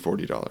 it would be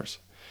 $40.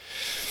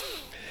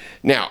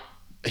 Now,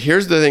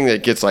 here's the thing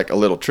that gets like a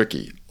little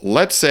tricky.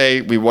 Let's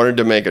say we wanted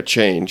to make a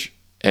change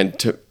and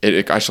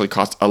it actually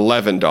costs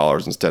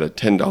 $11 instead of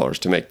 $10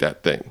 to make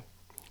that thing.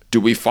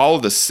 Do we follow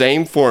the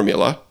same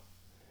formula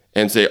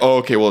and say, oh,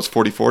 okay, well, it's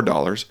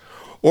 $44?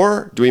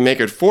 Or do we make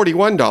it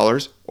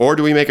 $41, or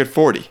do we make it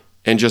 $40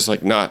 and just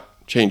like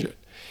not change it?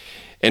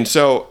 And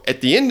so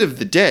at the end of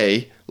the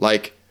day,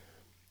 like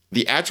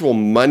the actual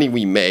money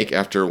we make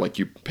after like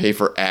you pay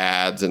for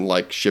ads and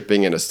like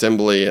shipping and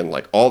assembly and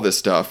like all this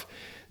stuff,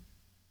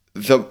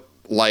 it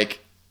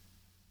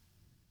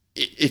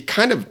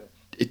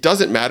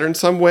doesn't matter in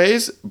some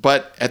ways,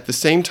 but at the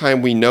same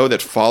time, we know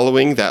that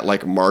following that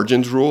like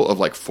margins rule of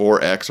like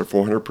 4x or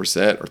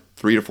 400% or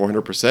 300 to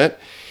 400%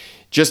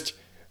 just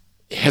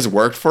has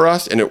worked for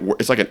us, and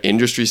it's like an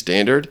industry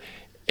standard,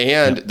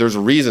 and there's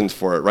reasons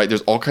for it, right?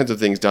 There's all kinds of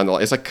things down the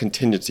line. It's like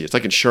contingency. It's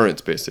like insurance,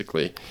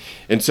 basically.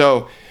 And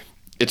so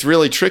it's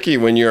really tricky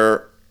when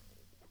you're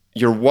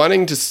you're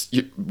wanting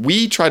to,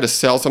 we try to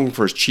sell something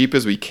for as cheap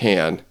as we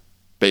can,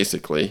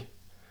 basically.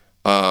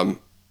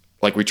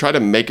 Like we try to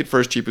make it for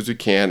as cheap as we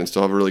can and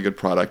still have a really good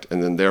product.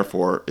 And then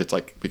therefore it's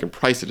like we can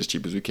price it as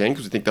cheap as we can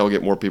because we think that will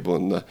get more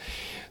people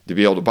to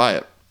be able to buy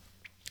it.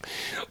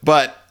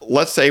 But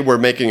let's say we're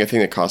making a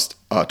thing that costs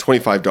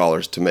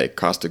 $25 to make,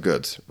 cost of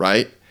goods,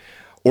 right?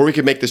 Or we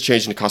could make this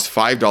change and it costs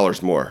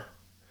 $5 more.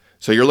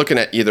 So you're looking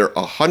at either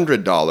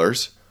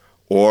 $100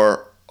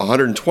 or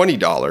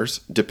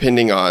 $120,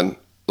 depending on,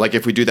 like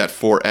if we do that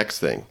 4X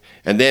thing.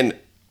 And then,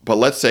 but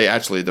let's say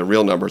actually the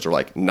real numbers are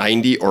like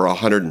 90 or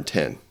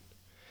 110.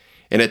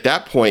 And at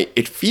that point,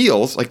 it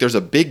feels like there's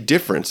a big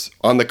difference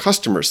on the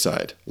customer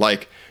side.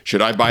 Like,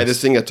 should I buy this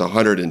thing that's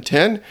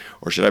 110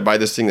 or should I buy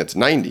this thing that's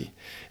 90?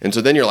 And so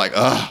then you're like,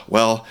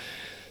 well,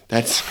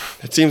 that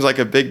seems like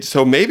a big,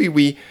 so maybe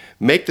we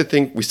make the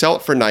thing, we sell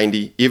it for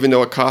 90, even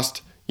though it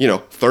cost,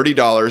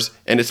 $30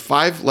 and it's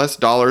 $5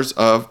 less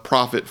of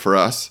profit for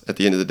us at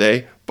the end of the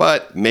day.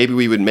 But maybe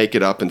we would make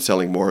it up and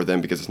selling more of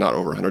them because it's not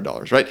over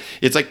 $100, right?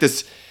 It's like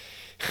this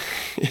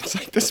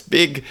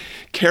big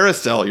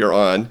carousel you're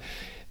on.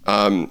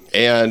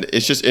 And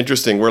it's just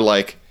interesting.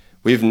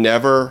 We've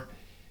never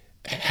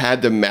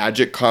had the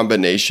magic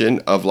combination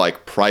of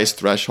like price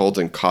thresholds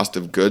and cost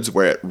of goods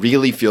where it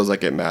really feels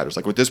like it matters.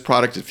 Like with this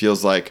product, it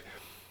feels like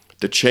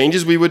the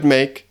changes we would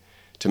make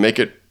to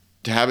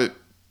have it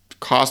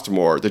cost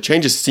more, the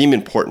changes seem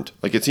important.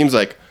 Like it seems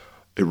like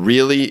it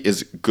really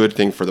is a good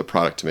thing for the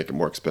product to make it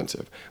more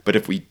expensive. But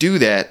if we do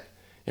that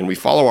and we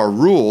follow our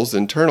rules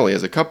internally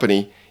as a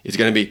company, it's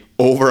going to be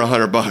over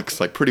 $100,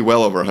 like pretty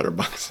well over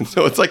 $100. And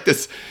so it's like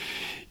this.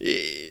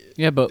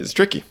 Yeah, but it's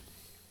tricky.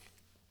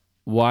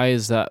 Why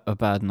is that a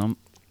bad number?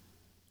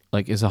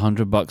 Like, is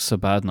 $100 a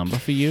bad number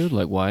for you?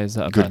 Like, why is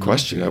that a bad number? Good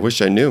question. I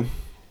wish I knew.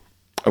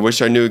 I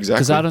wish I knew exactly.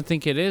 Because I don't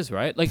think it is,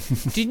 right? Like,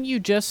 didn't you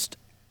just...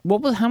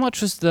 how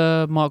much was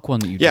the Mark 1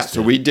 that you just did?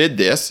 So we did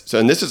this. So,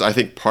 and this is, I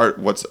think, part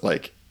what's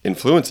like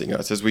influencing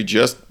us is we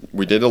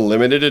did a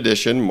limited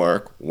edition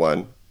Mark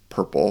 1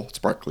 purple,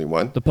 sparkly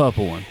one. The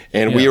purple one.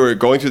 And we were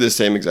going through the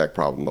same exact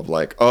problem of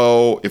like,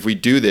 if we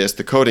do this,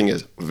 the coating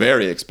is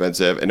very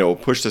expensive and it will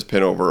push this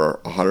pin over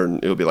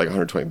 100, it'll be like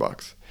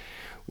 $120.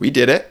 We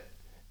did it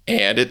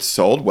and it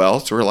sold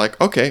well. So we're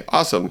like, okay,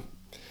 awesome.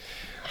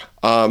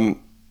 The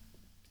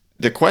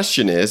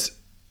question is,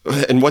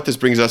 and what this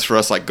brings us for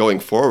us like going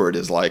forward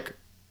is like,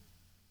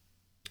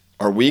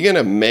 are we going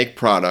to make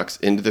products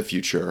into the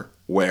future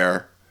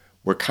where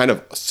we're kind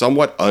of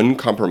somewhat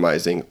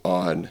uncompromising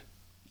on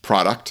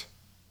product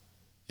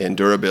and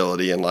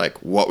durability and like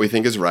what we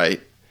think is right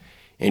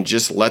and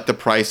just let the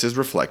prices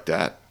reflect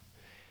that?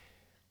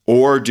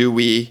 Or do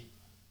we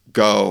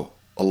go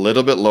a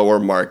little bit lower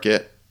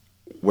market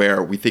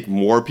where we think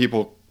more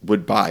people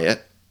would buy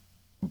it,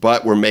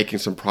 but we're making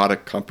some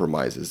product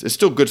compromises? It's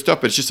still good stuff,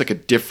 but it's just like a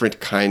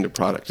different kind of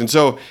product. And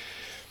so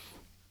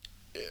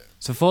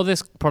for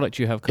this product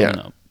you have coming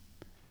up,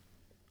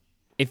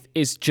 if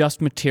it's just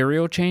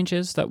material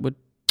changes that would,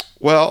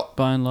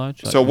 by and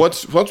large. So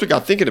once we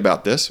got thinking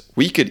about this,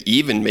 we could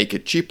even make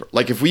it cheaper.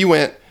 Like if we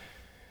went,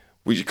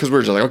 because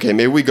we're just like, okay,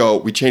 maybe we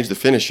change the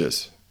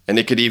finishes and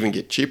it could even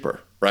get cheaper,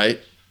 right?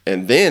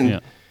 And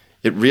then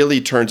it really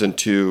turns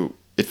into,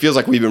 it feels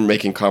like we've been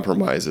making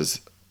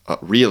compromises,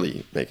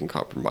 really making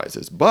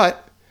compromises.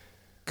 But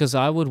because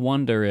I would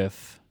wonder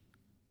if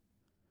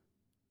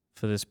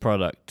for this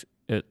product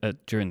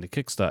during the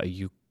Kickstarter,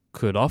 you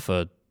could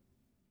offer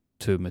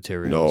two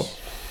materials. No.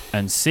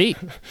 And see.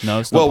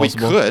 No, it's not possible. We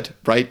could,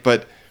 right?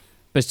 But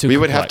it's too we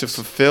complex. would have to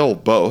fulfill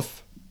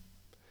both.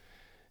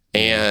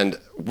 And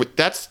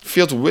that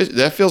feels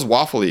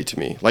waffly to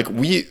me. Like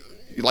we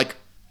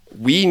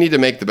need to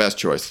make the best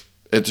choice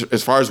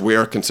as far as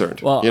we're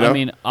concerned. Well, I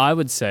mean, I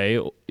would say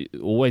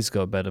always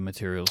go better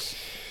materials.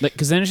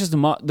 Because then it's just the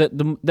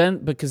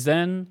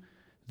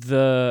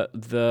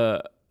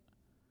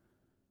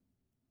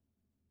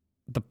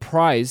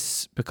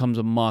price becomes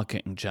a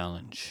marketing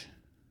challenge.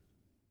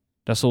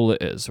 That's all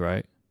it is,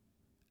 right?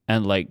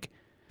 And like,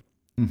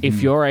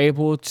 if you're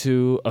able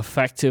to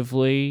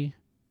effectively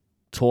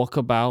talk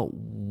about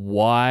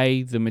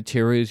why the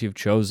materials you've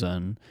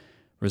chosen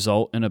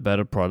result in a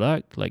better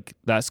product, like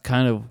that's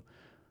kind of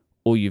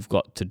all you've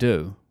got to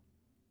do,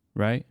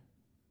 right?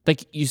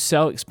 Like you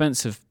sell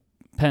expensive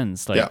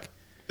pens, like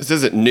this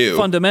isn't new.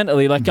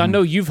 Fundamentally, like I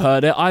know you've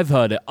heard it, I've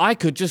heard it. I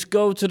could just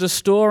go to the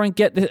store and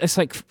get this. It's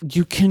like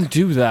you can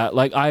do that.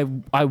 Like I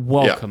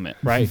welcome it,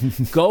 right?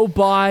 Go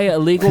buy a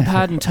legal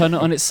pad and turn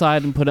it on its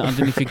side and put it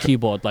underneath your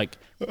keyboard. Like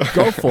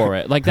go for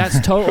it. Like that's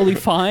totally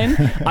fine.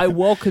 I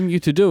welcome you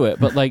to do it.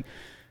 But like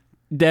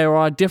there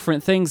are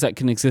different things that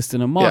can exist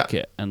in a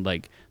market, and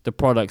like the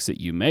products that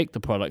you make, the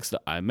products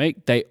that I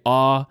make, they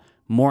are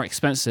more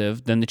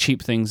expensive than the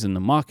cheap things in the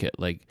market.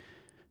 Like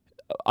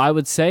I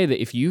would say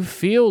that if you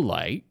feel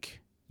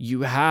like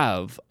you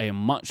have a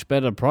much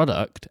better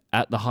product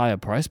at the higher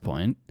price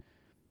point,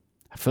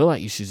 I feel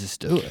like you should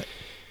just do it.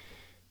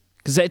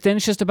 Because then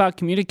it's just about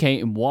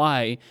communicating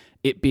why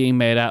it being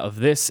made out of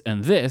this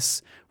and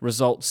this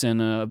results in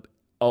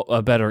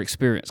a better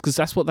experience, because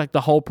that's what like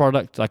the whole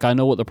product, like I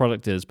know what the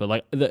product is, but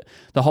like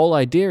the whole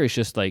idea is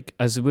just like,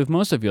 as with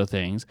most of your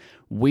things,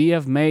 we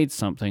have made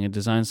something and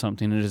designed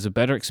something that is a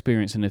better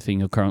experience than the thing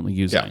you're currently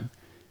using. Yeah.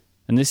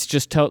 And this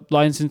just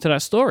lines into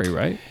that story,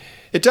 right?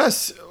 It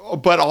does,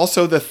 but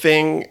also the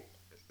thing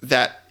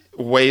that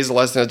weighs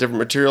less than has different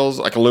materials,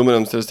 like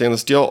aluminum instead of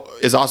stainless steel,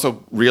 is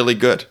also really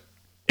good.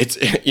 It's,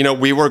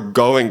 we were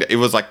going, it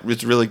was like,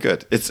 it's really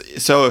good.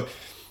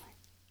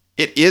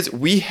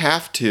 We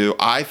have to,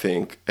 I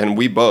think, and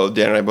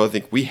Dan and I both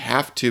think, we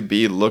have to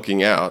be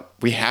looking out.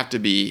 We have to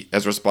be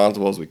as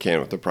responsible as we can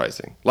with the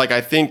pricing. Like,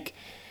 I think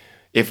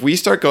if we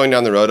start going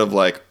down the road of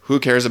like, who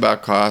cares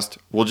about cost?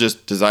 We'll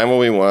just design what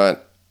we want.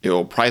 It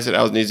will price it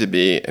how it needs to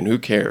be, and who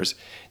cares?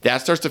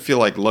 That starts to feel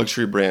like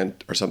luxury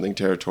brand or something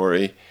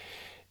territory.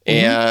 Mm-hmm.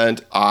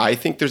 And I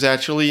think there's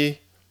actually,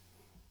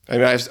 I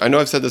know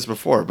I've said this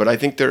before, but I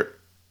think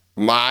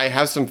I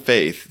have some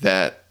faith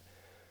that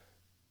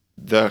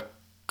the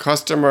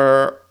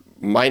customer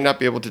might not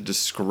be able to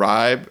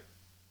describe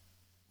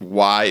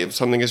why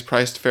something is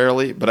priced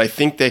fairly, but I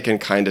think they can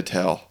kind of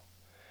tell.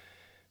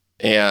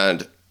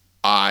 And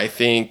I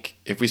think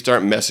if we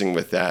start messing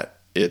with that,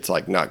 it's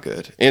like not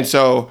good. And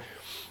so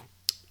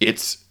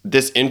it's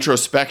this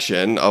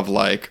introspection of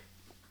like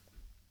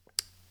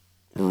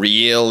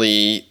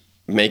really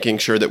making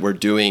sure that we're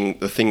doing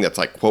the thing that's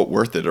like, quote,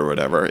 worth it or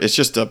whatever. It's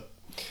just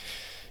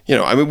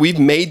we've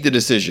made the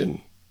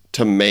decision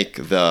to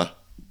make the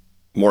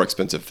more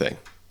expensive thing.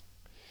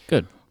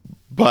 Good.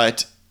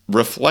 But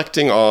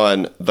reflecting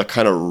on the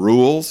kind of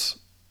rules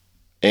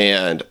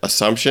and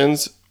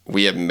assumptions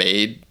we have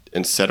made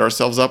and set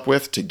ourselves up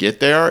with to get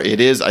there, it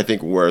is, I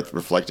think, worth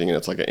reflecting, and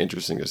it's like an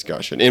interesting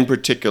discussion. In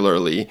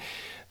particularly,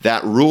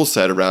 that rule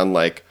set around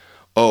like,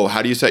 oh,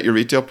 how do you set your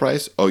retail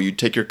price? Oh, you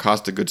take your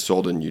cost of goods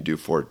sold and you do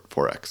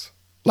 4x.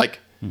 Like,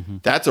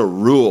 that's a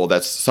rule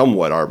that's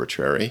somewhat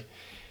arbitrary.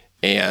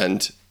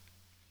 And,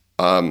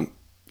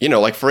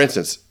 like, for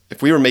instance,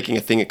 if we were making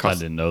a thing, it cost...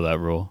 I didn't know that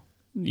rule.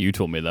 You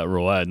told me that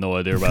rule. I had no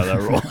idea about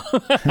that rule.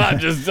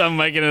 I'm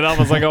making it up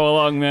as I go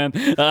along, man.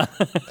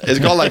 It's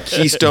called like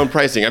keystone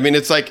pricing. I mean,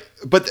 it's like,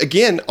 but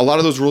again, a lot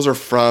of those rules are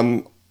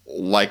from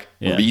like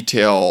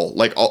retail,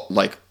 like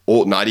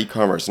old, not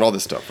e-commerce and all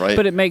this stuff, right?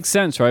 But it makes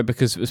sense, right?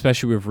 Because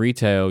especially with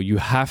retail, you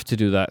have to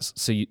do that.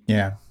 So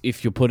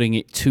if you're putting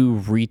it to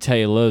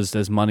retailers,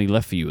 there's money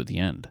left for you at the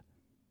end,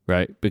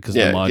 right? Because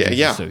the margins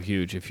are so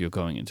huge if you're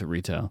going into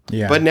retail.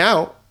 Yeah. But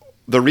now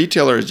the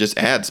retailer is just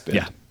ad spend.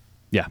 Yeah.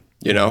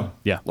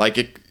 Like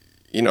it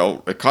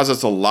costs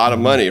us a lot of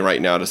money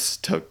right now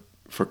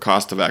for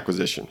cost of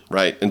acquisition,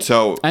 right? And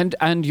so and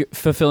you're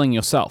fulfilling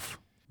yourself,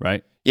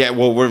 right? Yeah,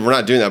 well, we're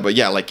not doing that, but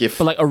yeah, like but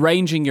like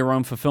arranging your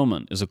own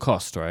fulfillment is a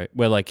cost, right?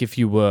 Where like if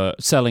you were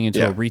selling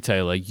into a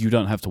retailer, you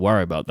don't have to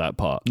worry about that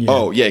part. Yeah.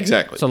 Oh, yeah,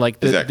 exactly. So like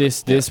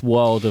this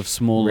world of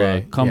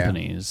smaller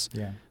companies,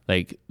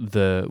 like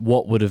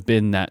what would have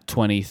been that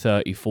 20,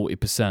 30,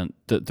 40%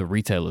 that the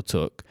retailer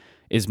took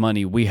is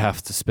money we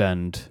have to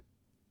spend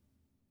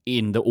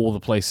in all the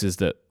places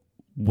that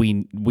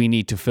we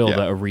need to fill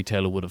that a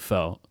retailer would have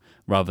felt,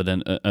 rather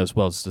than as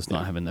well as just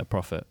not having their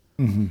profit.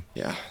 Mm-hmm.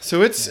 Yeah.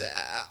 So it's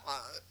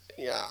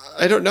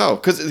I don't know,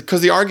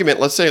 because the argument,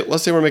 let's say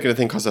we're making a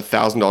thing cost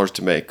 $1,000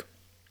 to make,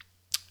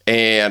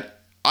 and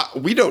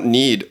we don't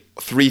need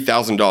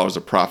 $3,000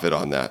 of profit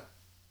on that,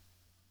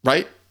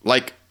 right?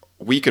 Like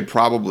we could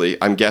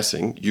probably, I'm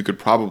guessing, you could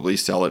probably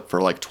sell it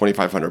for like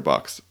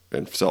 $2,500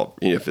 and sell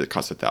if it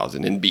costs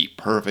 $1,000 and be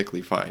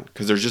perfectly fine,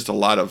 because there's just a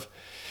lot of.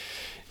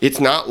 It's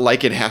not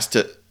like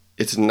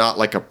it's not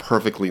like a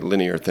perfectly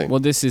linear thing. Well,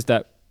 this is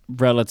that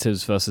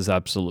relatives versus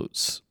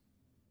absolutes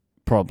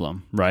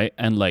problem, right?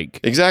 And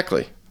like...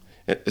 Exactly.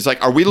 It's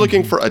like, are we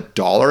looking for a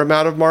dollar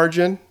amount of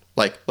margin?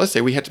 Like, let's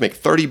say we had to make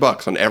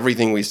 $30 on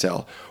everything we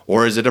sell,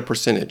 or is it a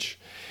percentage?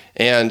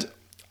 And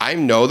I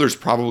know there's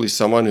probably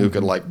someone who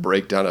could like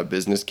break down a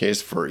business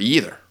case for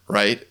either,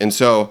 right? And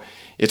so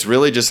it's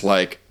really just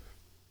like,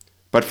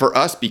 but for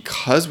us,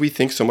 because we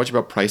think so much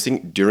about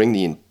pricing during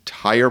the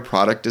entire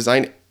product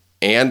design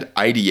and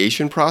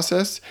ideation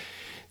process,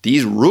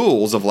 these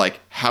rules of like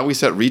how we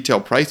set retail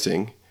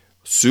pricing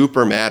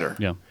super matter.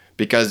 Yeah.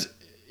 Because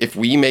if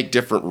we make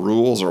different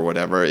rules or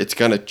whatever, it's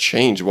going to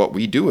change what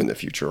we do in the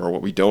future or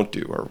what we don't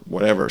do or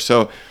whatever.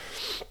 So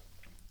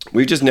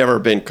we've just never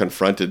been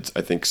confronted,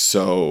 I think,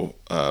 so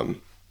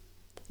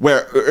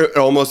where it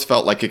almost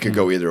felt like it could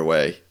go either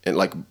way. And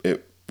like,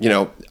 and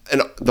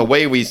the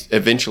way we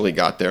eventually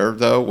got there,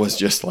 though, was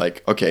just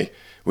like, okay,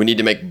 we need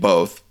to make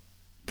both.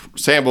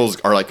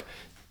 Samples are like,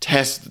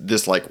 test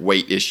this like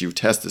weight issue,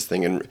 test this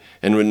thing, and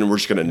we're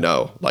just gonna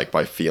know like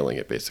by feeling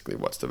it basically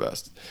what's the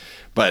best.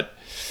 But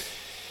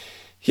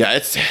yeah,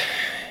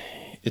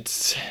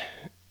 it's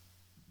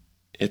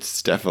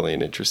definitely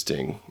an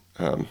interesting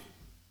game,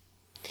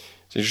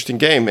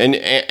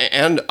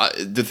 and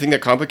the thing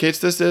that complicates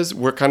this is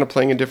we're kind of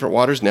playing in different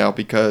waters now,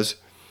 because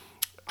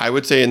I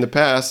would say in the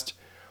past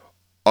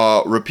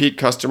repeat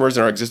customers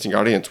in our existing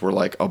audience were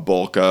like a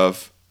bulk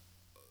of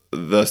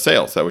the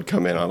sales that would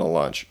come in on a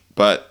launch,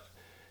 but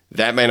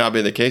That may not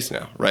be the case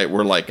now, right?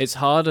 We're like, It's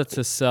harder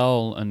to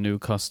sell a new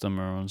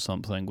customer on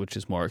something which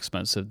is more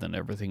expensive than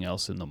everything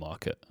else in the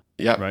market.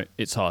 yeah, Right?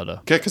 It's harder.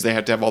 okay, because they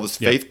have to have all this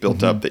faith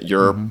built up that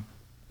you're.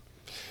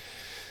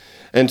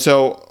 And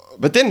so,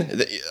 but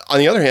then on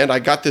the other hand, I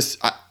got this.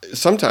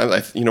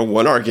 Sometimes,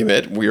 one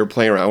argument we were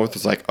playing around with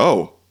was like,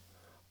 oh,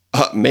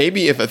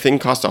 maybe if a thing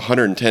costs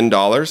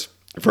 $110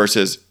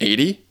 versus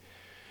 80,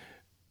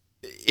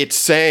 it's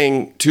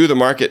saying to the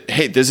market,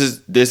 hey, this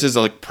is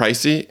like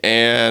pricey,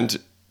 and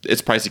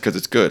it's pricey because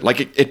it's good.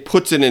 Like it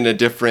puts it in a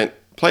different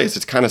place.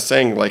 It's kind of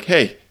saying like,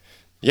 hey,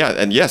 yeah,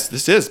 and yes,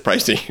 this is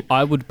pricey.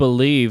 I would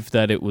believe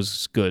that it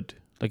was good.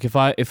 Like if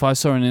I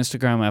saw an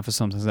Instagram ad for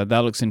something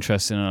that looks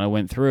interesting, and I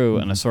went through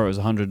and I saw it was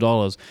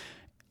 $100,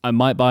 I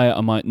might buy it,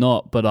 I might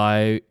not. But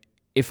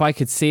if I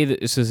could see that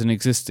this is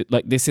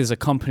this is a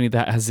company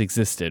that has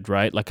existed,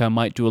 right? Like I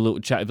might do a little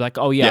chat, like,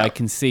 oh yeah, I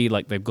can see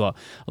like they've got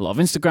a lot of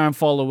Instagram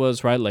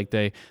followers, right? Like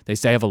they say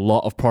they have a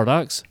lot of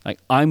products. Like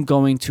I'm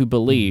going to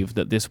believe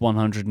that this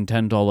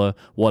 $110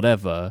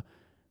 whatever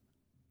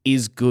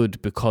is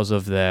good because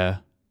of their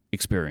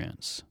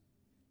experience.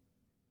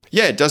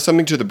 Yeah, it does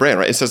something to the brand,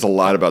 right? It says a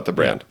lot about the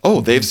brand. Oh,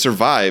 they've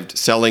survived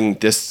selling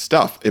this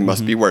stuff. It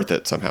must be worth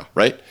it somehow,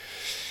 right?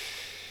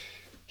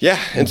 Yeah,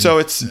 and so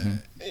it's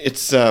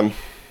I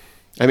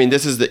mean,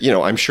 this is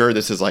I'm sure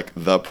this is like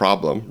the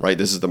problem, right?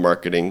 This is the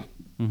marketing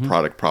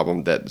product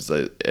problem that's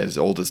as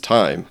old as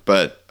time.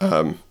 But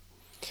I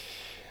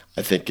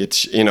think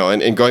it's,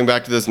 and going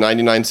back to this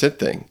 99-cent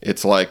thing,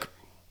 it's like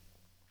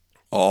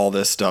all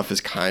this stuff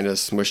is kind of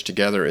smushed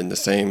together in the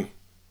same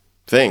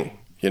thing,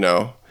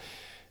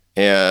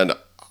 And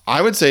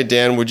I would say,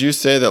 Dan, would you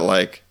say that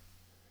like,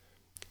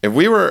 if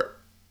we were,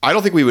 I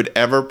don't think we would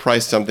ever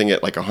price something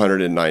at like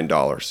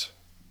 $109,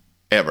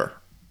 ever.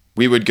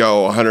 We would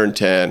go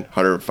 110,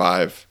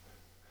 105.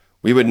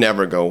 We would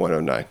never go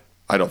 109.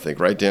 I don't think,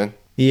 right, Dan?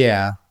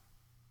 Yeah.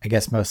 I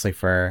guess mostly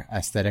for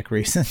aesthetic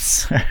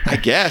reasons. I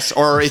guess,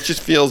 or it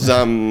just feels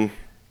like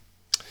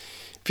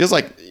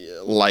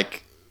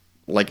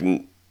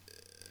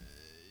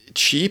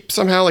cheap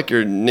somehow, like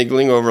you're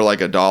niggling over like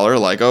 $1,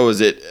 like, oh,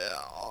 is it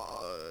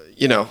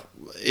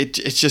it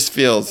just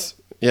feels,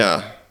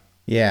 yeah.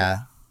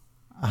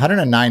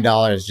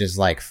 $109 just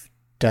like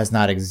does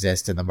not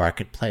exist in the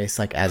marketplace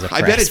like as a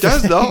price. I bet it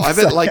does though. I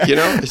bet like,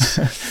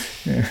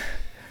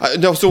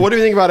 no, so what do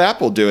you think about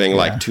Apple doing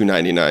like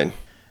 $299?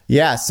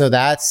 Yeah, so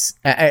that's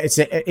it's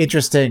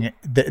interesting.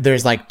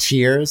 There's like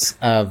tiers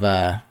of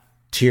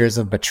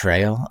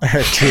betrayal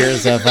or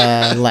tiers of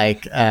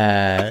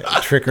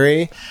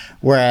trickery,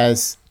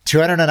 whereas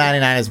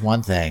 $299 is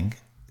one thing,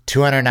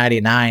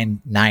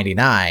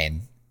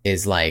 $299.99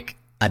 is like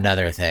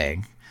another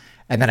thing.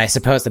 And then I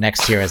suppose the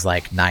next tier is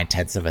like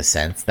 0.9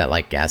 cents that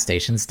like gas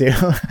stations do.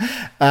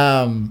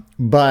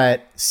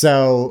 But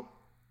so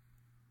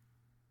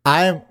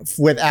I'm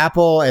with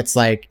Apple, it's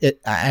like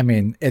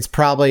it's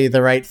probably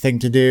the right thing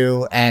to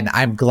do. And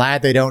I'm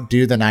glad they don't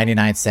do the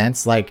 99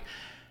 cents. Like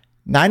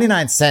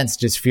 99 cents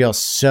just feels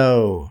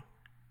so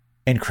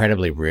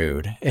incredibly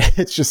rude.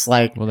 It's just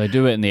like, well, they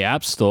do it in the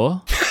App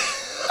Store.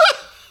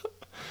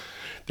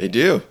 They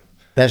do.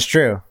 That's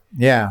true.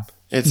 Yeah.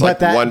 It's like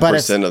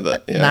 1% of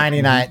the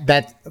 99.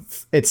 That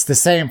it's the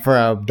same for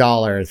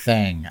 $1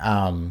 thing.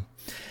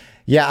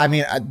 Yeah, I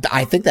mean,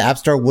 I think the App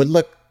Store would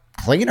look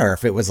cleaner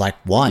if it was like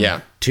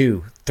 1,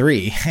 2,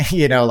 3.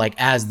 Like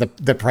as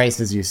the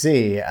prices you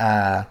see.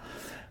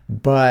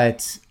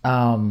 But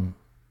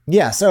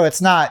yeah, so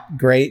it's not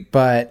great,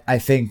 but I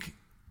think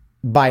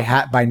by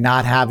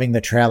not having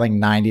the trailing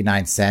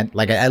 99 cent,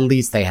 like at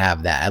least they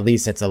have that. At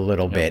least it's a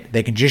little bit.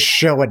 They can just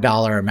show a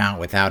dollar amount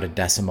without a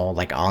decimal,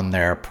 like on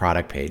their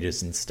product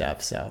pages and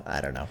stuff. So I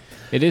don't know.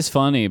 It is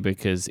funny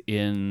because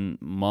in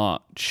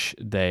March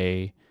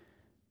they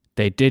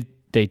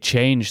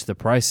changed the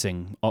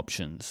pricing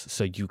options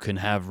so you can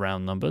have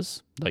round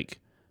numbers. Like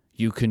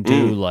you can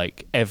do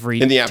like every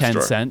 10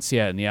 store. cents.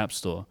 Yeah, in the App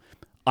Store.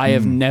 I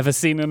have never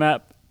seen an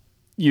app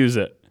use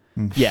it.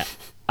 Yeah.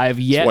 I have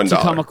yet to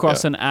come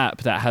across an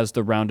app that has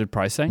the rounded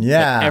pricing.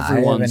 Yeah, like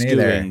everyone's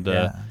doing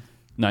the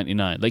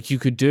 99. Like you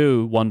could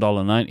do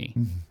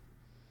 $1.90,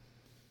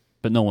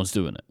 but no one's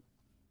doing it.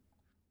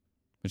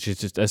 Which is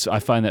just, I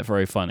find that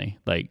very funny.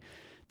 Like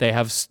they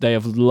have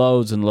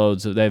loads and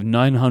loads they have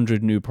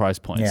 900 new price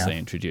points they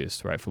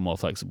introduced, right, for more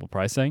flexible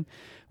pricing.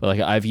 But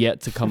like I've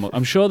yet to come.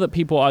 I'm sure that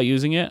people are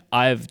using it.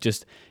 I've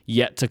just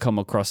yet to come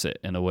across it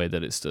in a way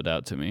that it stood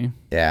out to me.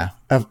 Yeah.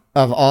 Of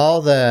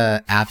all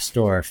the App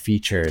Store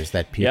features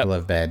that people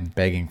have been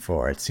begging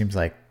for, it seems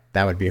like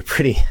that would be a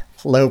pretty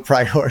low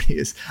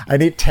priorities. I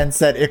need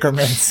 10-cent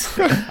increments.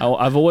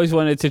 I've always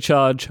wanted to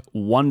charge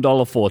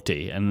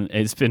 $1.40, and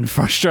it's been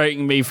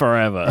frustrating me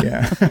forever.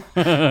 Yeah.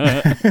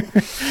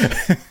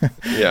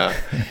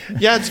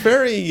 Yeah, it's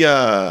very.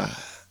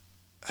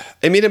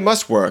 I mean, it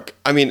must work.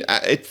 I mean,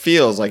 it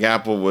feels like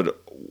Apple would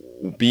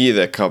be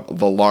the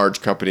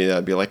large company that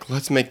would be like,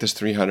 let's make this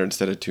 $300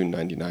 instead of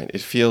 $299.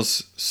 It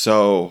feels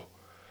so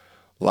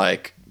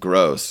like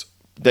gross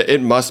that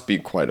it must be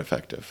quite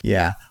effective.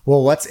 Yeah.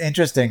 Well, what's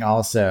interesting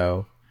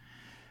also,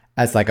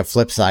 as like a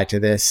flip side to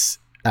this,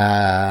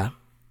 I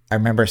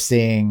remember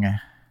seeing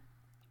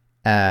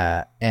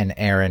an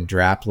Aaron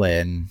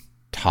Draplin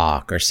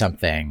talk or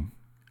something,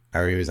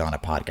 or he was on a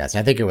podcast.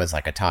 I think it was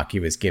like a talk he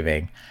was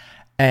giving.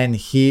 And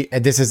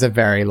this is a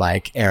very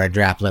like Aaron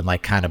Draplin,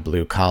 like kind of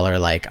blue collar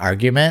like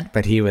argument,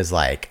 but he was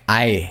like,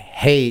 I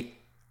hate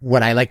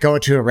when I like go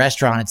to a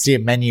restaurant and see a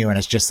menu and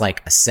it's just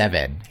like a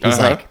 7. He's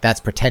like, that's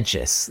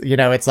pretentious. You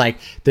know, it's like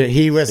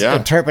he was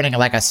interpreting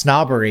like a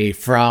snobbery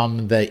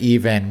from the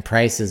even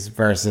prices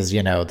versus,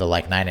 you know, the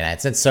like 99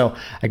 cents. So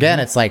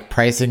again, it's like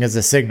pricing is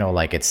a signal,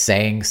 like it's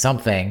saying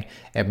something.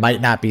 It might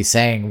not be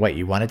saying what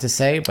you want it to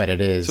say, but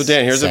it is. So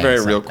Dan, here's a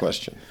very real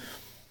question.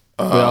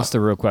 We asked the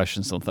real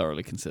question, so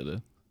thoroughly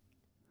considered.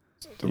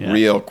 The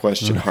real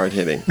question, hard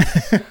hitting.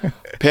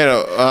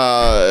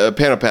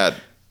 Pano pad,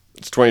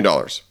 it's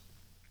 $20.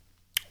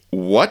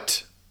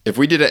 What if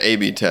we did an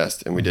A/B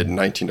test and we did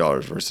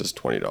 $19 versus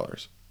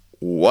 $20?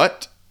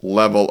 What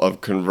level of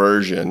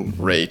conversion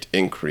rate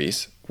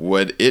increase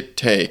would it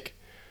take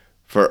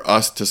for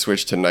us to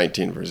switch to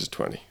 19 versus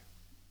 20?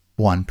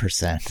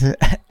 1%.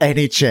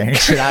 Any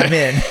change, and I'm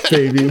in,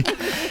 baby.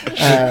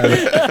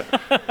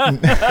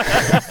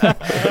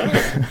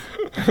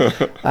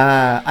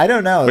 I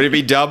don't know. Would it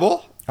be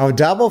double? Oh,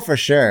 double for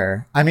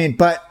sure. I mean,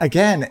 but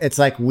again, it's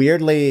like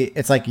weirdly,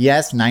 it's like,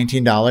 yes,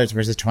 $19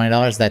 versus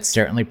 $20. That's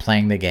certainly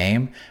playing the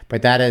game,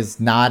 but that is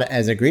not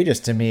as egregious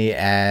to me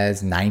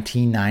as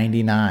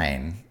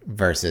 $19.99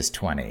 versus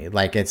 20.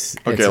 Like it's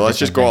okay. Let's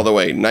just go all the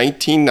way.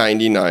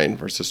 $19.99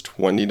 versus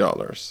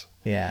 $20.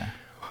 Yeah.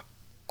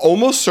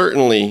 Almost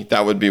certainly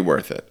that would be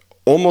worth it.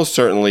 Almost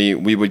certainly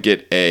we would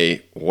get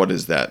a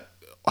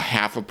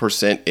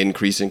 0.5%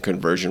 increase in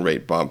conversion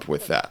rate bump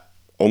with that.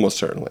 Almost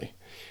certainly.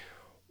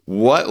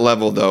 What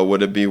level, though,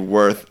 would it be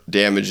worth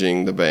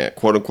damaging the brand,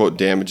 quote unquote,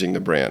 damaging the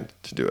brand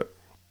to do it?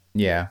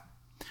 Yeah.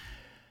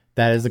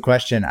 That is the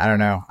question. I don't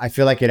know. I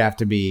feel like it'd have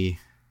to be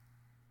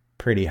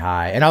pretty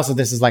high. And also,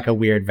 this is like a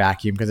weird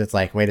vacuum because it's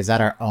like, wait, is that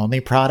our only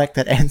product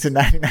that ends in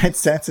 99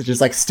 cents? It's just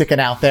like sticking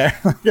out there.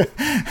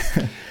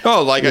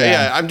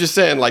 I'm just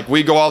saying, like,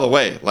 we go all the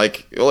way.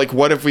 Like,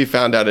 what if we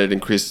found out it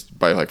increased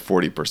by like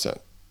 40%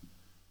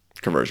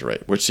 conversion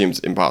rate, which seems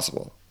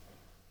impossible?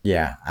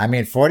 Yeah, I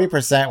mean,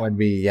 40% would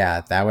be,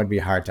 that would be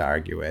hard to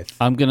argue with.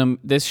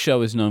 This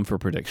show is known for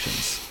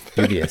predictions.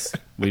 Dubious.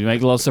 We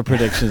make lots of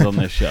predictions on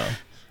this show.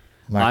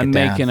 I'm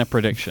making a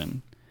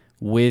prediction.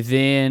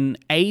 Within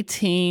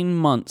 18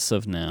 months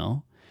of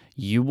now,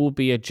 you will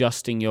be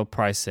adjusting your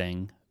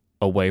pricing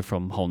away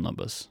from whole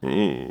numbers.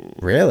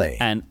 Really?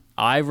 And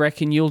I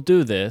reckon you'll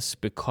do this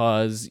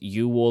because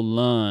you will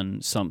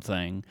learn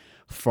something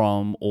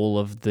from all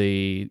of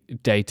the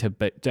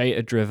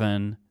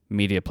data-driven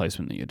media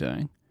placement that you're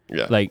doing.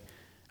 Yeah. Like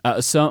at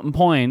a certain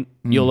point,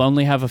 you'll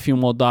only have a few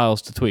more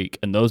dials to tweak,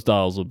 and those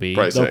dials will be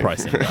the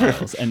pricing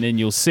dials. And then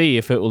you'll see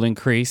if it will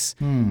increase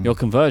your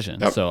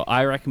conversion. Yep. So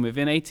I reckon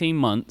within 18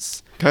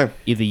 months,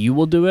 either you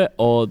will do it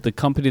or the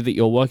company that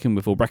you're working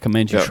with will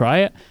recommend you try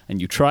it,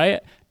 and you try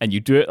it, and you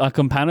do it like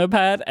on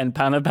PanoPad, and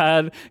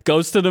PanoPad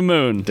goes to the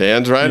moon.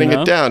 Dan's writing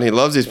it down. He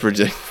loves these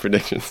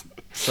predictions.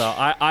 So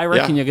I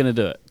reckon you're going to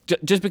do it.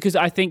 Just because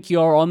I think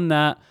you're on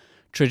that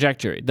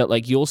trajectory that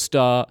like you'll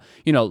start,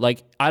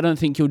 like I don't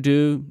think you'll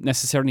do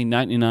necessarily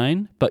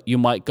 99, but you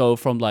might go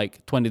from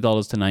like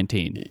 $20 to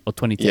 19 or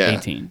 20 to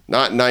 18.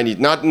 Not 90,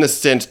 not in the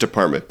cents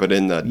department, but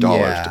in the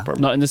dollars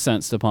department. Not in the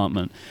cents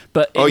department.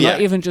 But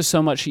not even just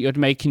so much that you're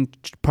making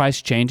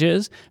price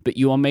changes, but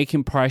you are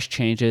making price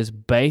changes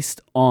based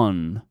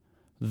on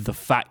the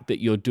fact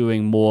that you're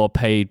doing more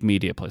paid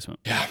media placement.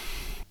 Yeah.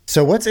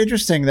 So what's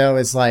interesting though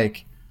is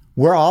like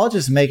we're all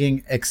just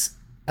making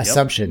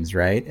assumptions,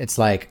 right? It's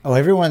like, oh,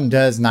 everyone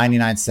does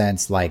 99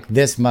 cents. Like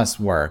this must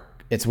work.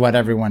 It's what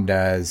everyone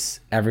does.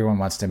 Everyone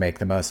wants to make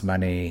the most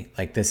money.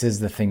 Like this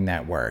is the thing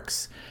that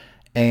works.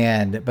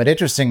 But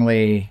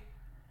interestingly,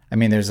 I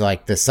mean, there's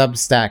like the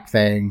Substack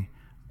thing,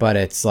 but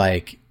it's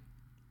like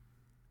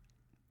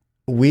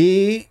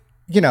we've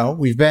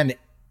been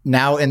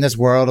now in this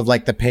world of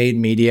like the paid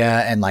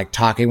media and like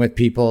talking with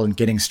people and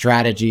getting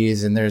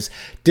strategies, and there's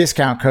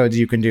discount codes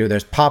you can do.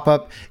 There's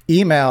pop-up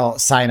email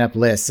sign-up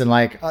lists and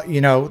like,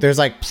 there's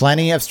like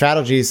plenty of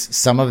strategies,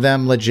 some of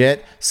them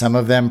legit, some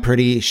of them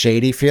pretty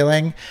shady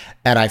feeling.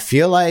 And I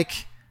feel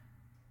like,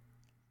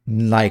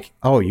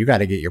 oh, you got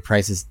to get your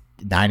prices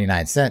down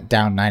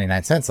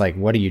 99 cents. Like,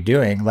 what are you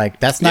doing? Like,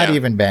 that's not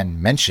even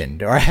been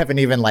mentioned, or I haven't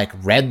even like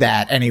read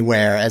that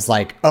anywhere as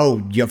like,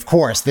 oh, of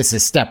course, this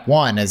is step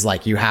one is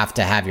like, you have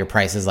to have your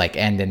prices like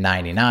end in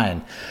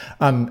 99.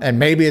 And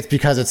maybe it's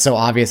because it's so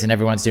obvious and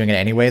everyone's doing it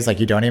anyways.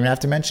 Like you don't even have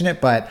to mention it,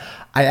 but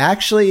I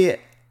actually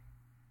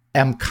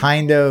am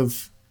kind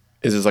of,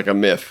 is this like a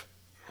myth?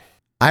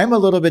 I'm a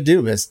little bit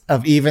dubious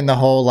of even the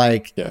whole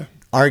like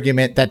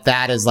argument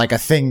that is like a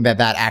thing that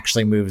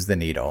actually moves the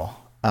needle.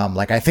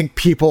 Like I think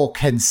people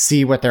can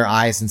see with their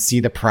eyes and see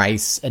the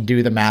price and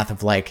do the math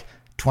of like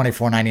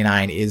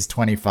 $24.99 is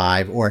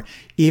 $25, or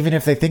even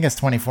if they think it's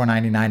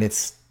 $24.99,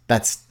 it's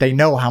they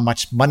know how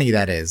much money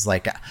that is.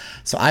 Like,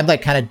 so I'm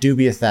like kind of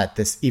dubious that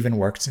this even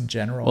works in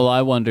general. Well,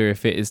 I wonder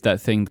if it is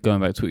that thing,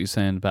 going back to what you're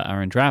saying about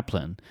Aaron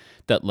Draplin,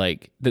 that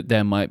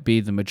there might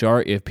be the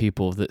majority of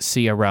people that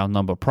see a round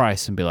number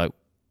price and be like,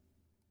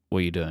 what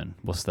are you doing?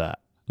 What's that?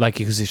 Like,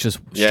 because it's just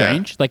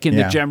strange. Like in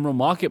the general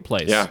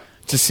marketplace,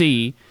 to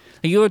see,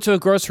 like, you go to a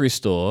grocery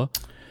store,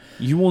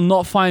 you will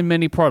not find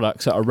many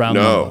products that are round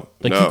number.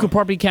 Like you could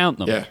probably count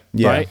them,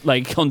 right?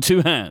 Like on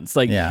two hands.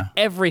 Like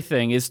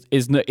everything is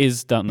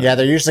done. Yeah,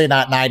 they're usually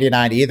not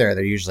 99 either.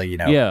 They're usually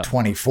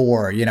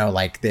 24.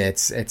 Like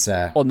it's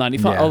or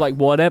 95 or like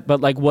whatever.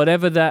 But like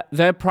whatever that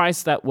they're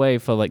priced that way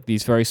for like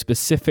these very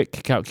specific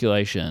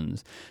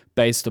calculations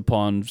based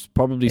upon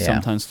probably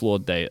sometimes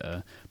flawed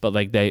data. But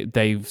like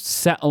they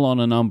settle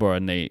on a number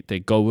and they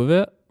go with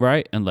it,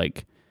 right? And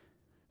like.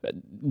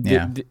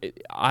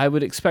 I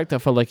would expect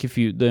that for like if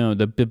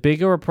the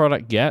bigger a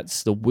product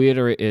gets, the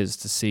weirder it is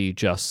to see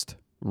just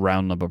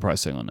round number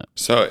pricing on it.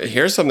 So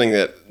here's something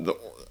that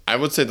I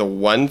would say the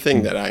one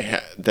thing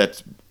that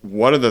that's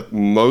one of the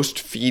most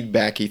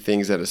feedbacky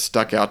things that has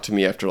stuck out to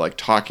me after like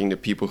talking to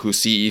people who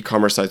see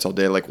e-commerce sites all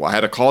day. Like, I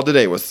had a call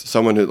today with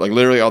someone who like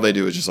literally all they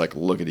do is just like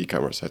look at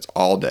e-commerce sites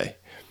all day.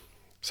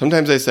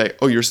 Sometimes they say,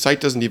 "Oh, your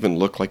site doesn't even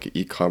look like an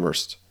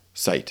e-commerce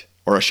site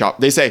or a shop."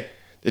 They say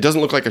it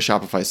doesn't look like a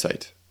Shopify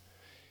site.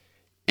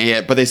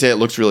 But they say it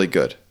looks really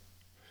good.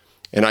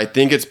 And I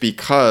think it's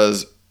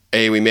because,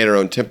 we made our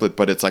own template,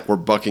 but it's like we're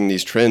bucking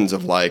these trends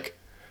of like,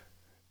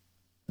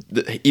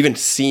 even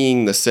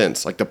seeing the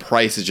sense, like the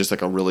price is just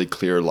like a really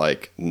clear,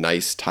 like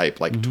nice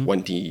type, like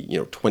 20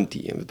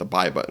 with the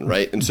buy button,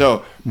 right? And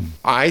so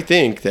I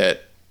think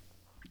that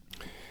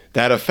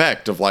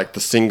effect of like the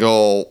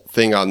single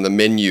thing on the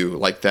menu,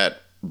 like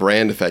that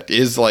brand effect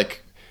is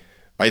like,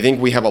 I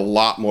think we have a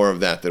lot more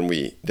of that than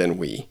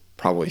we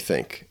probably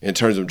think, in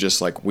terms of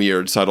just like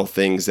weird subtle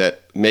things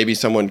that maybe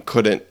someone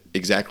couldn't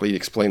exactly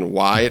explain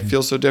why it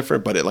feels so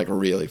different, but it like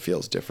really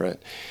feels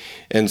different.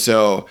 And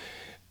so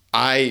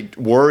I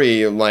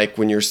worry, like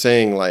when you're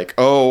saying like,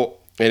 oh,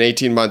 in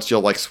 18 months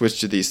you'll like switch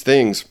to these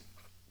things,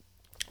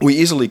 we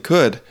easily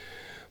could,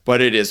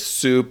 but it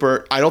is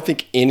I don't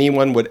think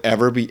anyone would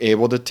ever be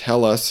able to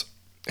tell us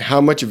how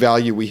much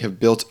value we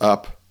have built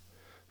up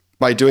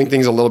by doing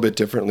things a little bit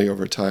differently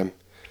over time.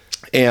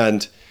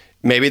 And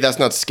maybe that's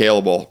not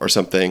scalable or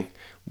something,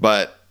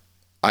 but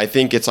I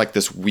think it's like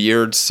this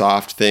weird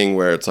soft thing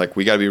where it's like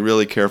we got to be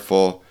really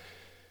careful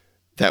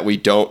that we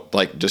don't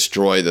like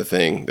destroy the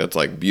thing that's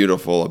like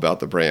beautiful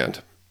about the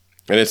brand.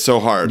 And it's so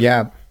hard.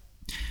 Yeah.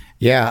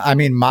 I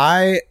mean,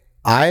 I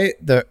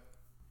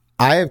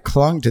have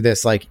clung to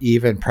this like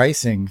even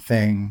pricing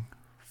thing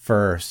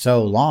for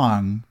so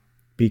long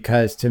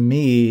because to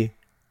me,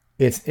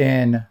 it's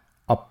in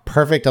a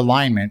perfect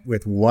alignment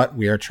with what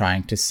we are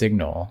trying to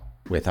signal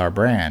with our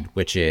brand,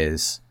 which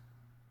is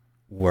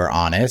we're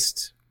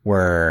honest,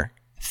 we're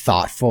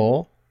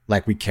thoughtful,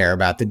 like we care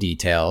about the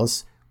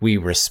details, we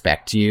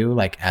respect you,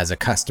 like as a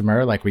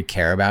customer, like we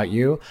care about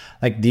you.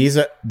 Like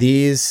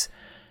these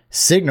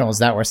signals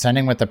that we're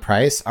sending with the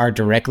price are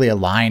directly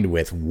aligned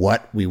with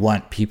what we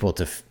want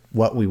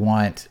what we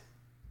want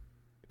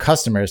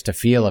customers to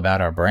feel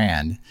about our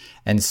brand.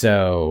 And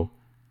so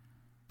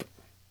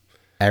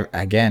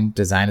again,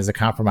 design is a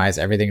compromise.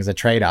 Everything is a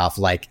trade-off.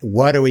 Like,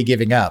 what are we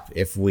giving up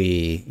if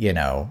we,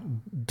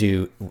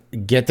 do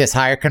get this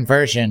higher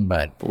conversion?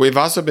 But we've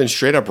also been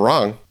straight up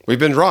wrong. We've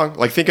been wrong.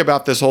 Like, think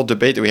about this whole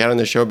debate that we had on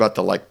the show about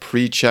the like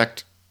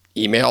pre-checked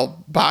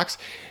email box.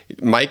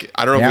 Mike,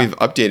 I don't know if we've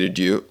updated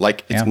you.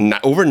 Like, it's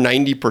over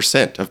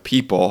 90% of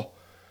people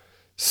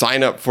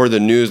sign up for the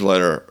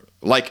newsletter.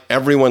 Like,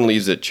 everyone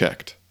leaves it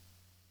checked.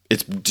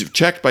 It's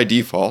checked by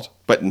default,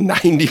 but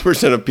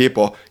 90% of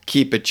people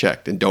keep it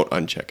checked and don't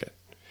uncheck it.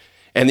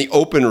 And the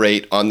open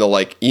rate on the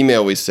like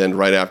email we send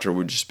right after,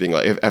 we're just being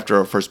like, after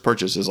our first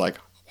purchase is like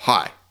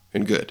high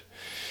and good.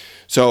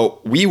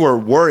 So we were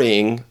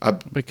worrying.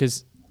 But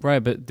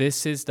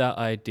this is that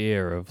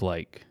idea of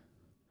like,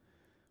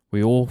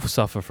 we all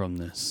suffer from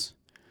this.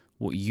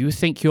 What you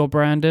think your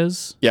brand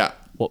is. Yeah.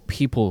 What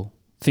people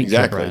think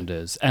your brand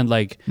is. And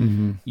like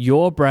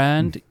your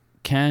brand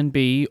can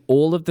be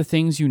all of the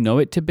things you know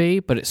it to be,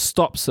 but it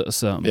stops at a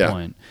certain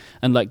point.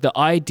 And like the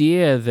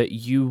idea that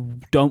you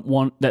don't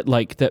want that,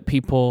 like that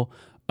people,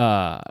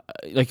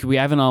 like we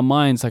have in our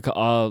minds, like,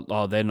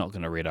 oh, they're not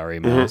going to read our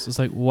emails. It's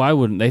like, why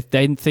wouldn't they?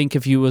 They think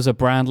of you as a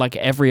brand like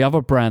every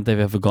other brand they've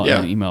ever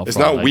gotten an email from. It's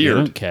not like, weird.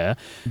 They don't care.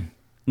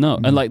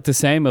 No, and like the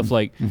same of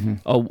like,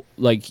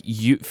 like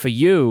for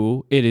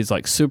you, it is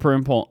like super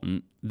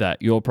important that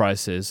your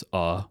prices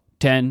are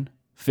 10,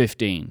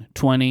 15,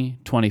 20,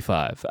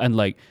 25. And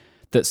like,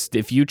 that's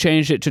if you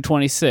change it to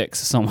 26,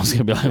 someone's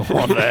gonna be like,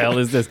 "What the hell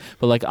is this?"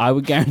 But like, I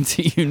would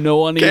guarantee you, no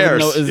one even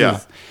notices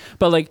this.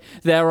 But like,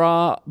 there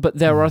are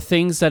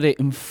things that it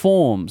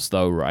informs,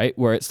 though, right?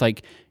 Where it's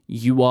like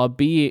you are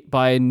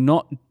by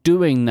not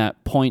doing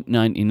that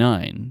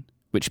 0.99,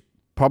 which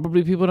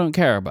probably people don't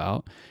care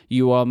about.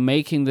 You are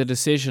making the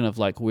decision of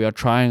like, we are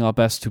trying our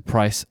best to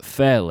price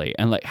fairly.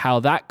 And like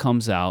how that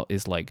comes out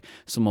is like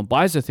someone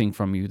buys a thing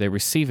from you, they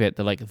receive it,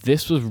 they're like,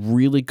 this was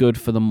really good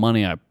for the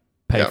money I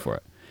paid for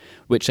it.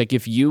 Which like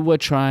if you were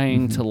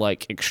trying to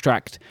like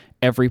extract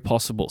every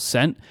possible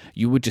cent,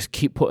 you would just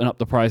keep putting up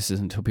the prices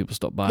until people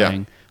stop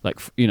buying. Like,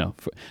 you know,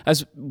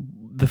 as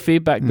the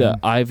feedback that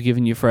I've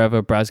given you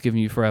forever, Brad's given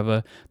you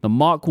forever, the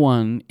Mark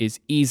 1 is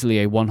easily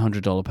a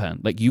 $100 pen.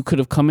 Like you could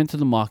have come into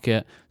the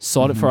market,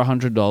 sold it for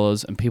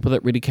 $100, and people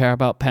that really care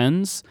about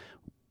pens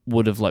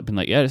would have like been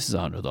like, yeah, this is a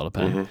 $100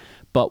 pen.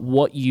 But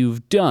what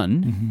you've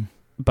done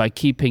by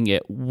keeping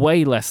it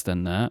way less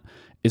than that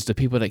is the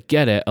people that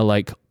get it are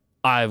like,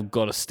 I've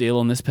got a steal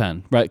on this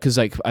pen, right? Because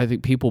like I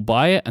think people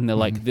buy it and they're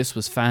like, this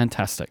was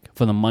fantastic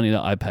for the money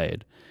that I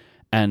paid,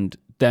 and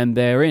then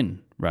they're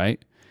in,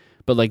 right?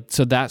 But like,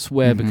 so that's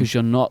where because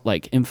you're not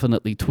like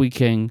infinitely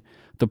tweaking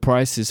the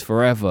prices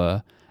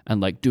forever and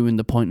like doing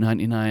the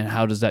 0.99,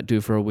 how does that do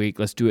for a week?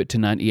 Let's do it to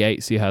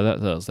 98, see how that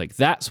does. Like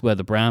that's where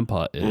the brand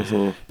part is.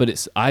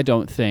 But I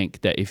don't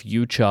think that if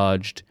you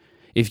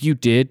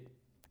did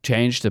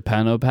change the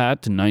Pano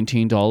pad to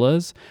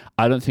 $19,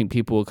 I don't think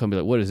people will come and be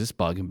like, what is this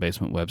bargain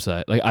basement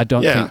website? Like, I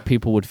don't think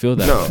people would feel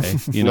that way,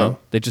 you know?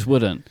 They just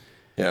wouldn't.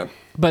 Yeah.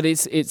 But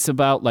it's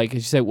about, like, as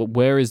you say, well,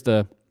 where is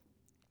there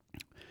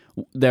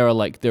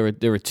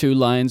are two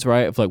lines,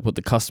 right, of like what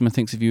the customer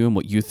thinks of you and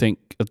what you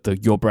think of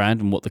your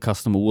brand and what the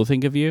customer will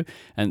think of you.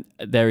 And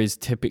there is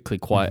typically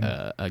quite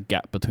a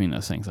gap between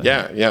those things. I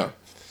think. Yeah.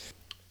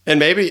 And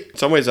maybe in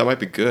some ways that might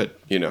be good,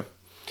 you know?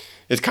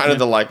 It's kind of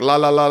the like, la,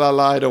 la, la, la,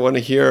 la, I don't want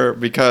to hear,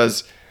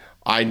 because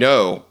I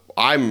know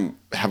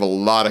have a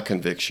lot of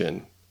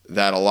conviction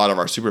that a lot of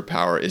our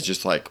superpower is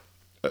just like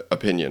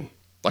opinion,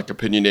 like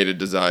opinionated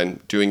design,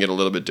 doing it a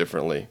little bit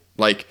differently.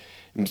 Like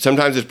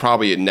sometimes it's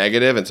probably a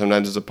negative and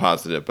sometimes it's a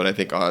positive, but I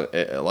think on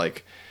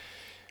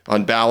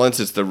balance,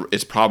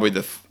 it's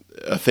probably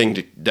a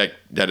thing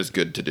that is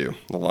good to do in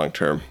the long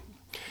term.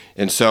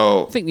 And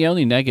so I think the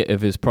only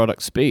negative is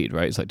product speed,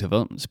 right? It's like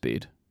development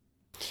speed.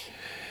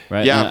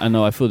 Right? Yeah. And I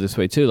know I feel this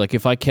way too. Like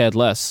if I cared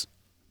less,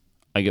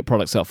 I get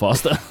products out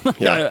faster.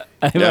 Yeah.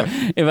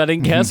 If I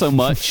didn't care so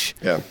much,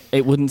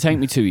 it wouldn't take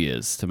me 2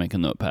 years to make a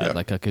notepad. Yeah.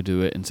 Like I could do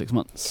it in 6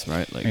 months,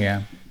 right? Like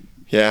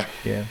Yeah.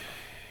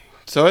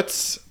 So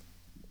it's,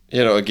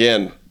 you know,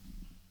 again,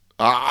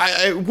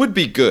 it would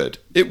be good.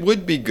 It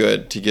would be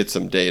good to get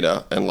some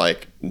data and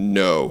like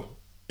know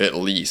at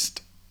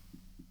least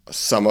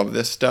some of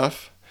this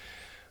stuff.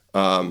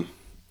 But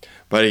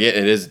again,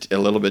 it is a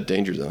little bit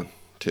danger zone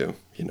too.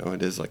 You know,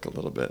 it is like a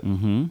little bit.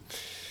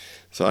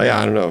 So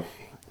I don't know.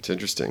 It's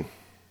interesting.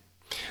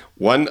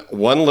 One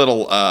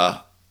little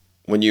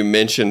when you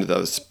mentioned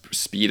the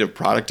speed of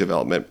product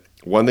development,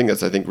 one thing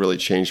that's I think really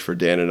changed for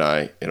Dan and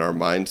I in our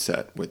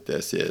mindset with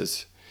this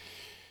is,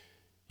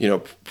 you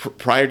know,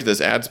 prior to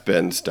this ad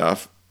spend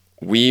stuff,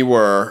 we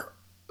were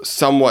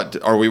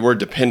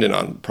dependent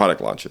on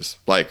product launches.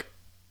 Like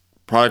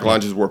product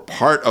launches were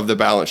part of the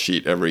balance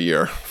sheet every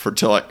year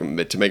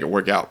to make it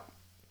work out.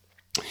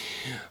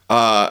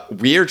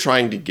 We are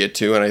trying to get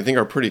to, and I think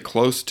are pretty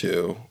close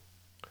to,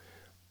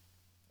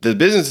 the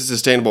business is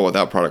sustainable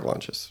without product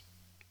launches.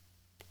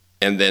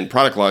 And then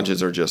product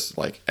launches are just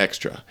like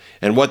extra.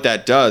 And what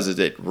that does is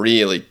it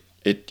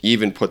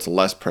even puts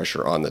less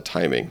pressure on the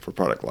timing for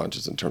product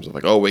launches in terms of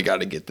like, oh, we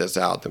got to get this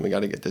out, then we got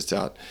to get this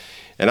out.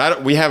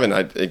 And we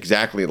haven't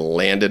exactly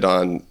landed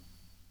on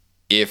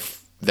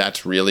if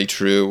that's really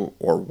true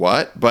or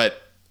what,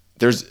 but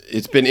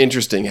it's been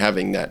interesting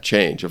having that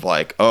change of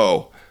like,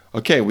 oh,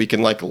 okay, we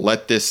can like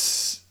let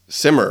this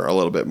simmer a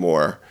little bit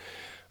more.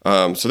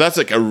 So that's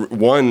like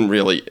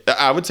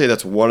I would say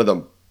that's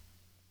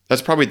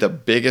that's probably the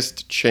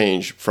biggest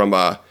change from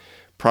a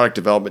product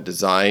development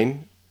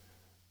design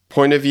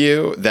point of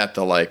view that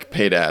the like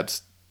paid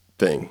ads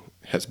thing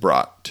has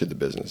brought to the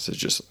business.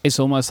 It's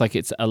almost like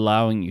it's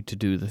allowing you to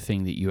do the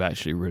thing that you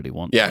actually really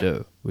want to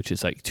do, which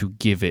is like to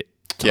give it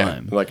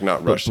time. Yeah, like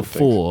not rush. But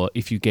before,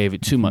 if you gave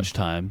it too much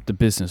time, the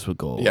business would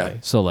go away. Yeah.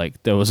 So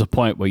like there was a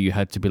point where you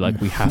had to be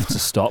like, we have to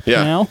stop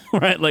now,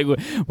 right? Like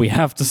we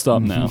have to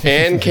stop now.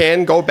 And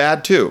can go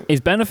bad too. It's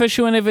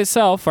beneficial in of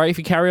itself, right? If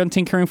you carry on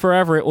tinkering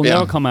forever, it will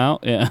never come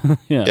out. Yeah,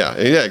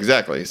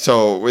 exactly.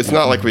 So it's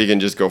not like we can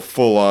just go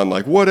full on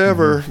like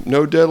whatever,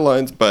 no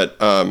deadlines,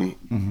 but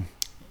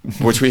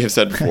which we have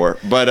said before,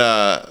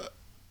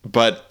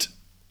 but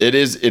it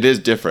is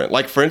different.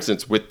 Like for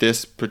instance, with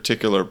this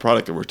particular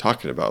product that we're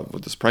talking about,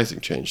 with this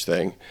pricing change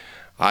thing,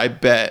 I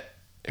bet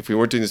if we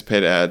weren't doing this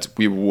paid ads,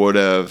 we probably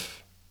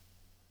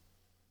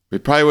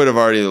would have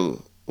already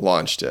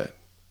launched it,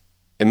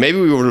 and maybe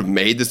we would have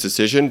made this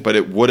decision, but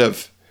we would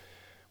have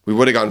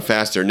gone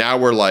faster. Now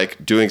we're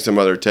like doing some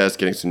other tests,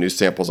 getting some new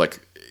samples. Like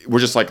we're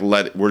just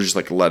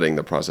letting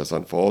the process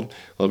unfold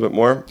a little bit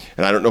more.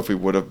 And I don't know if we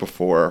would have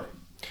before,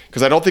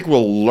 because I don't think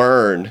we'll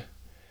learn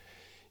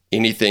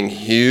anything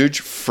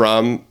huge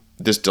from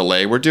this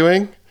delay we're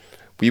doing.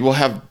 We will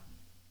have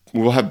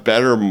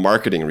better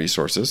marketing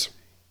resources.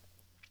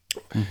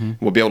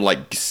 We'll be able to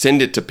like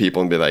send it to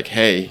people and be like,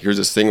 hey, here's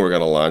this thing we're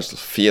going to launch.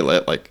 Feel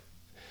it. Like,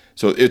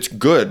 so it's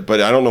good,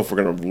 but I don't know if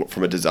we're going to,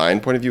 from a design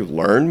point of view,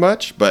 learn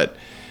much, but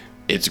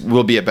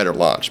will be a better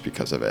launch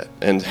because of it.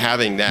 And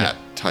having that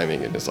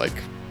timing is like,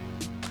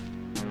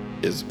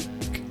 is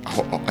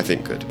I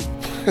think good.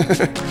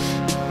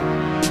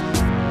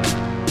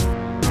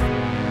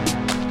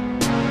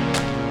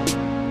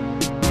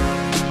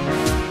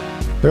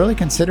 Thoroughly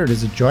Considered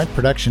is a joint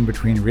production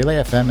between Relay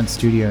FM and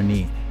Studio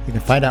Neat. You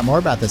can find out more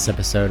about this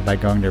episode by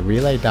going to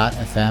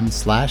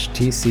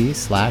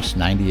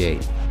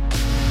relay.fm/tc/98.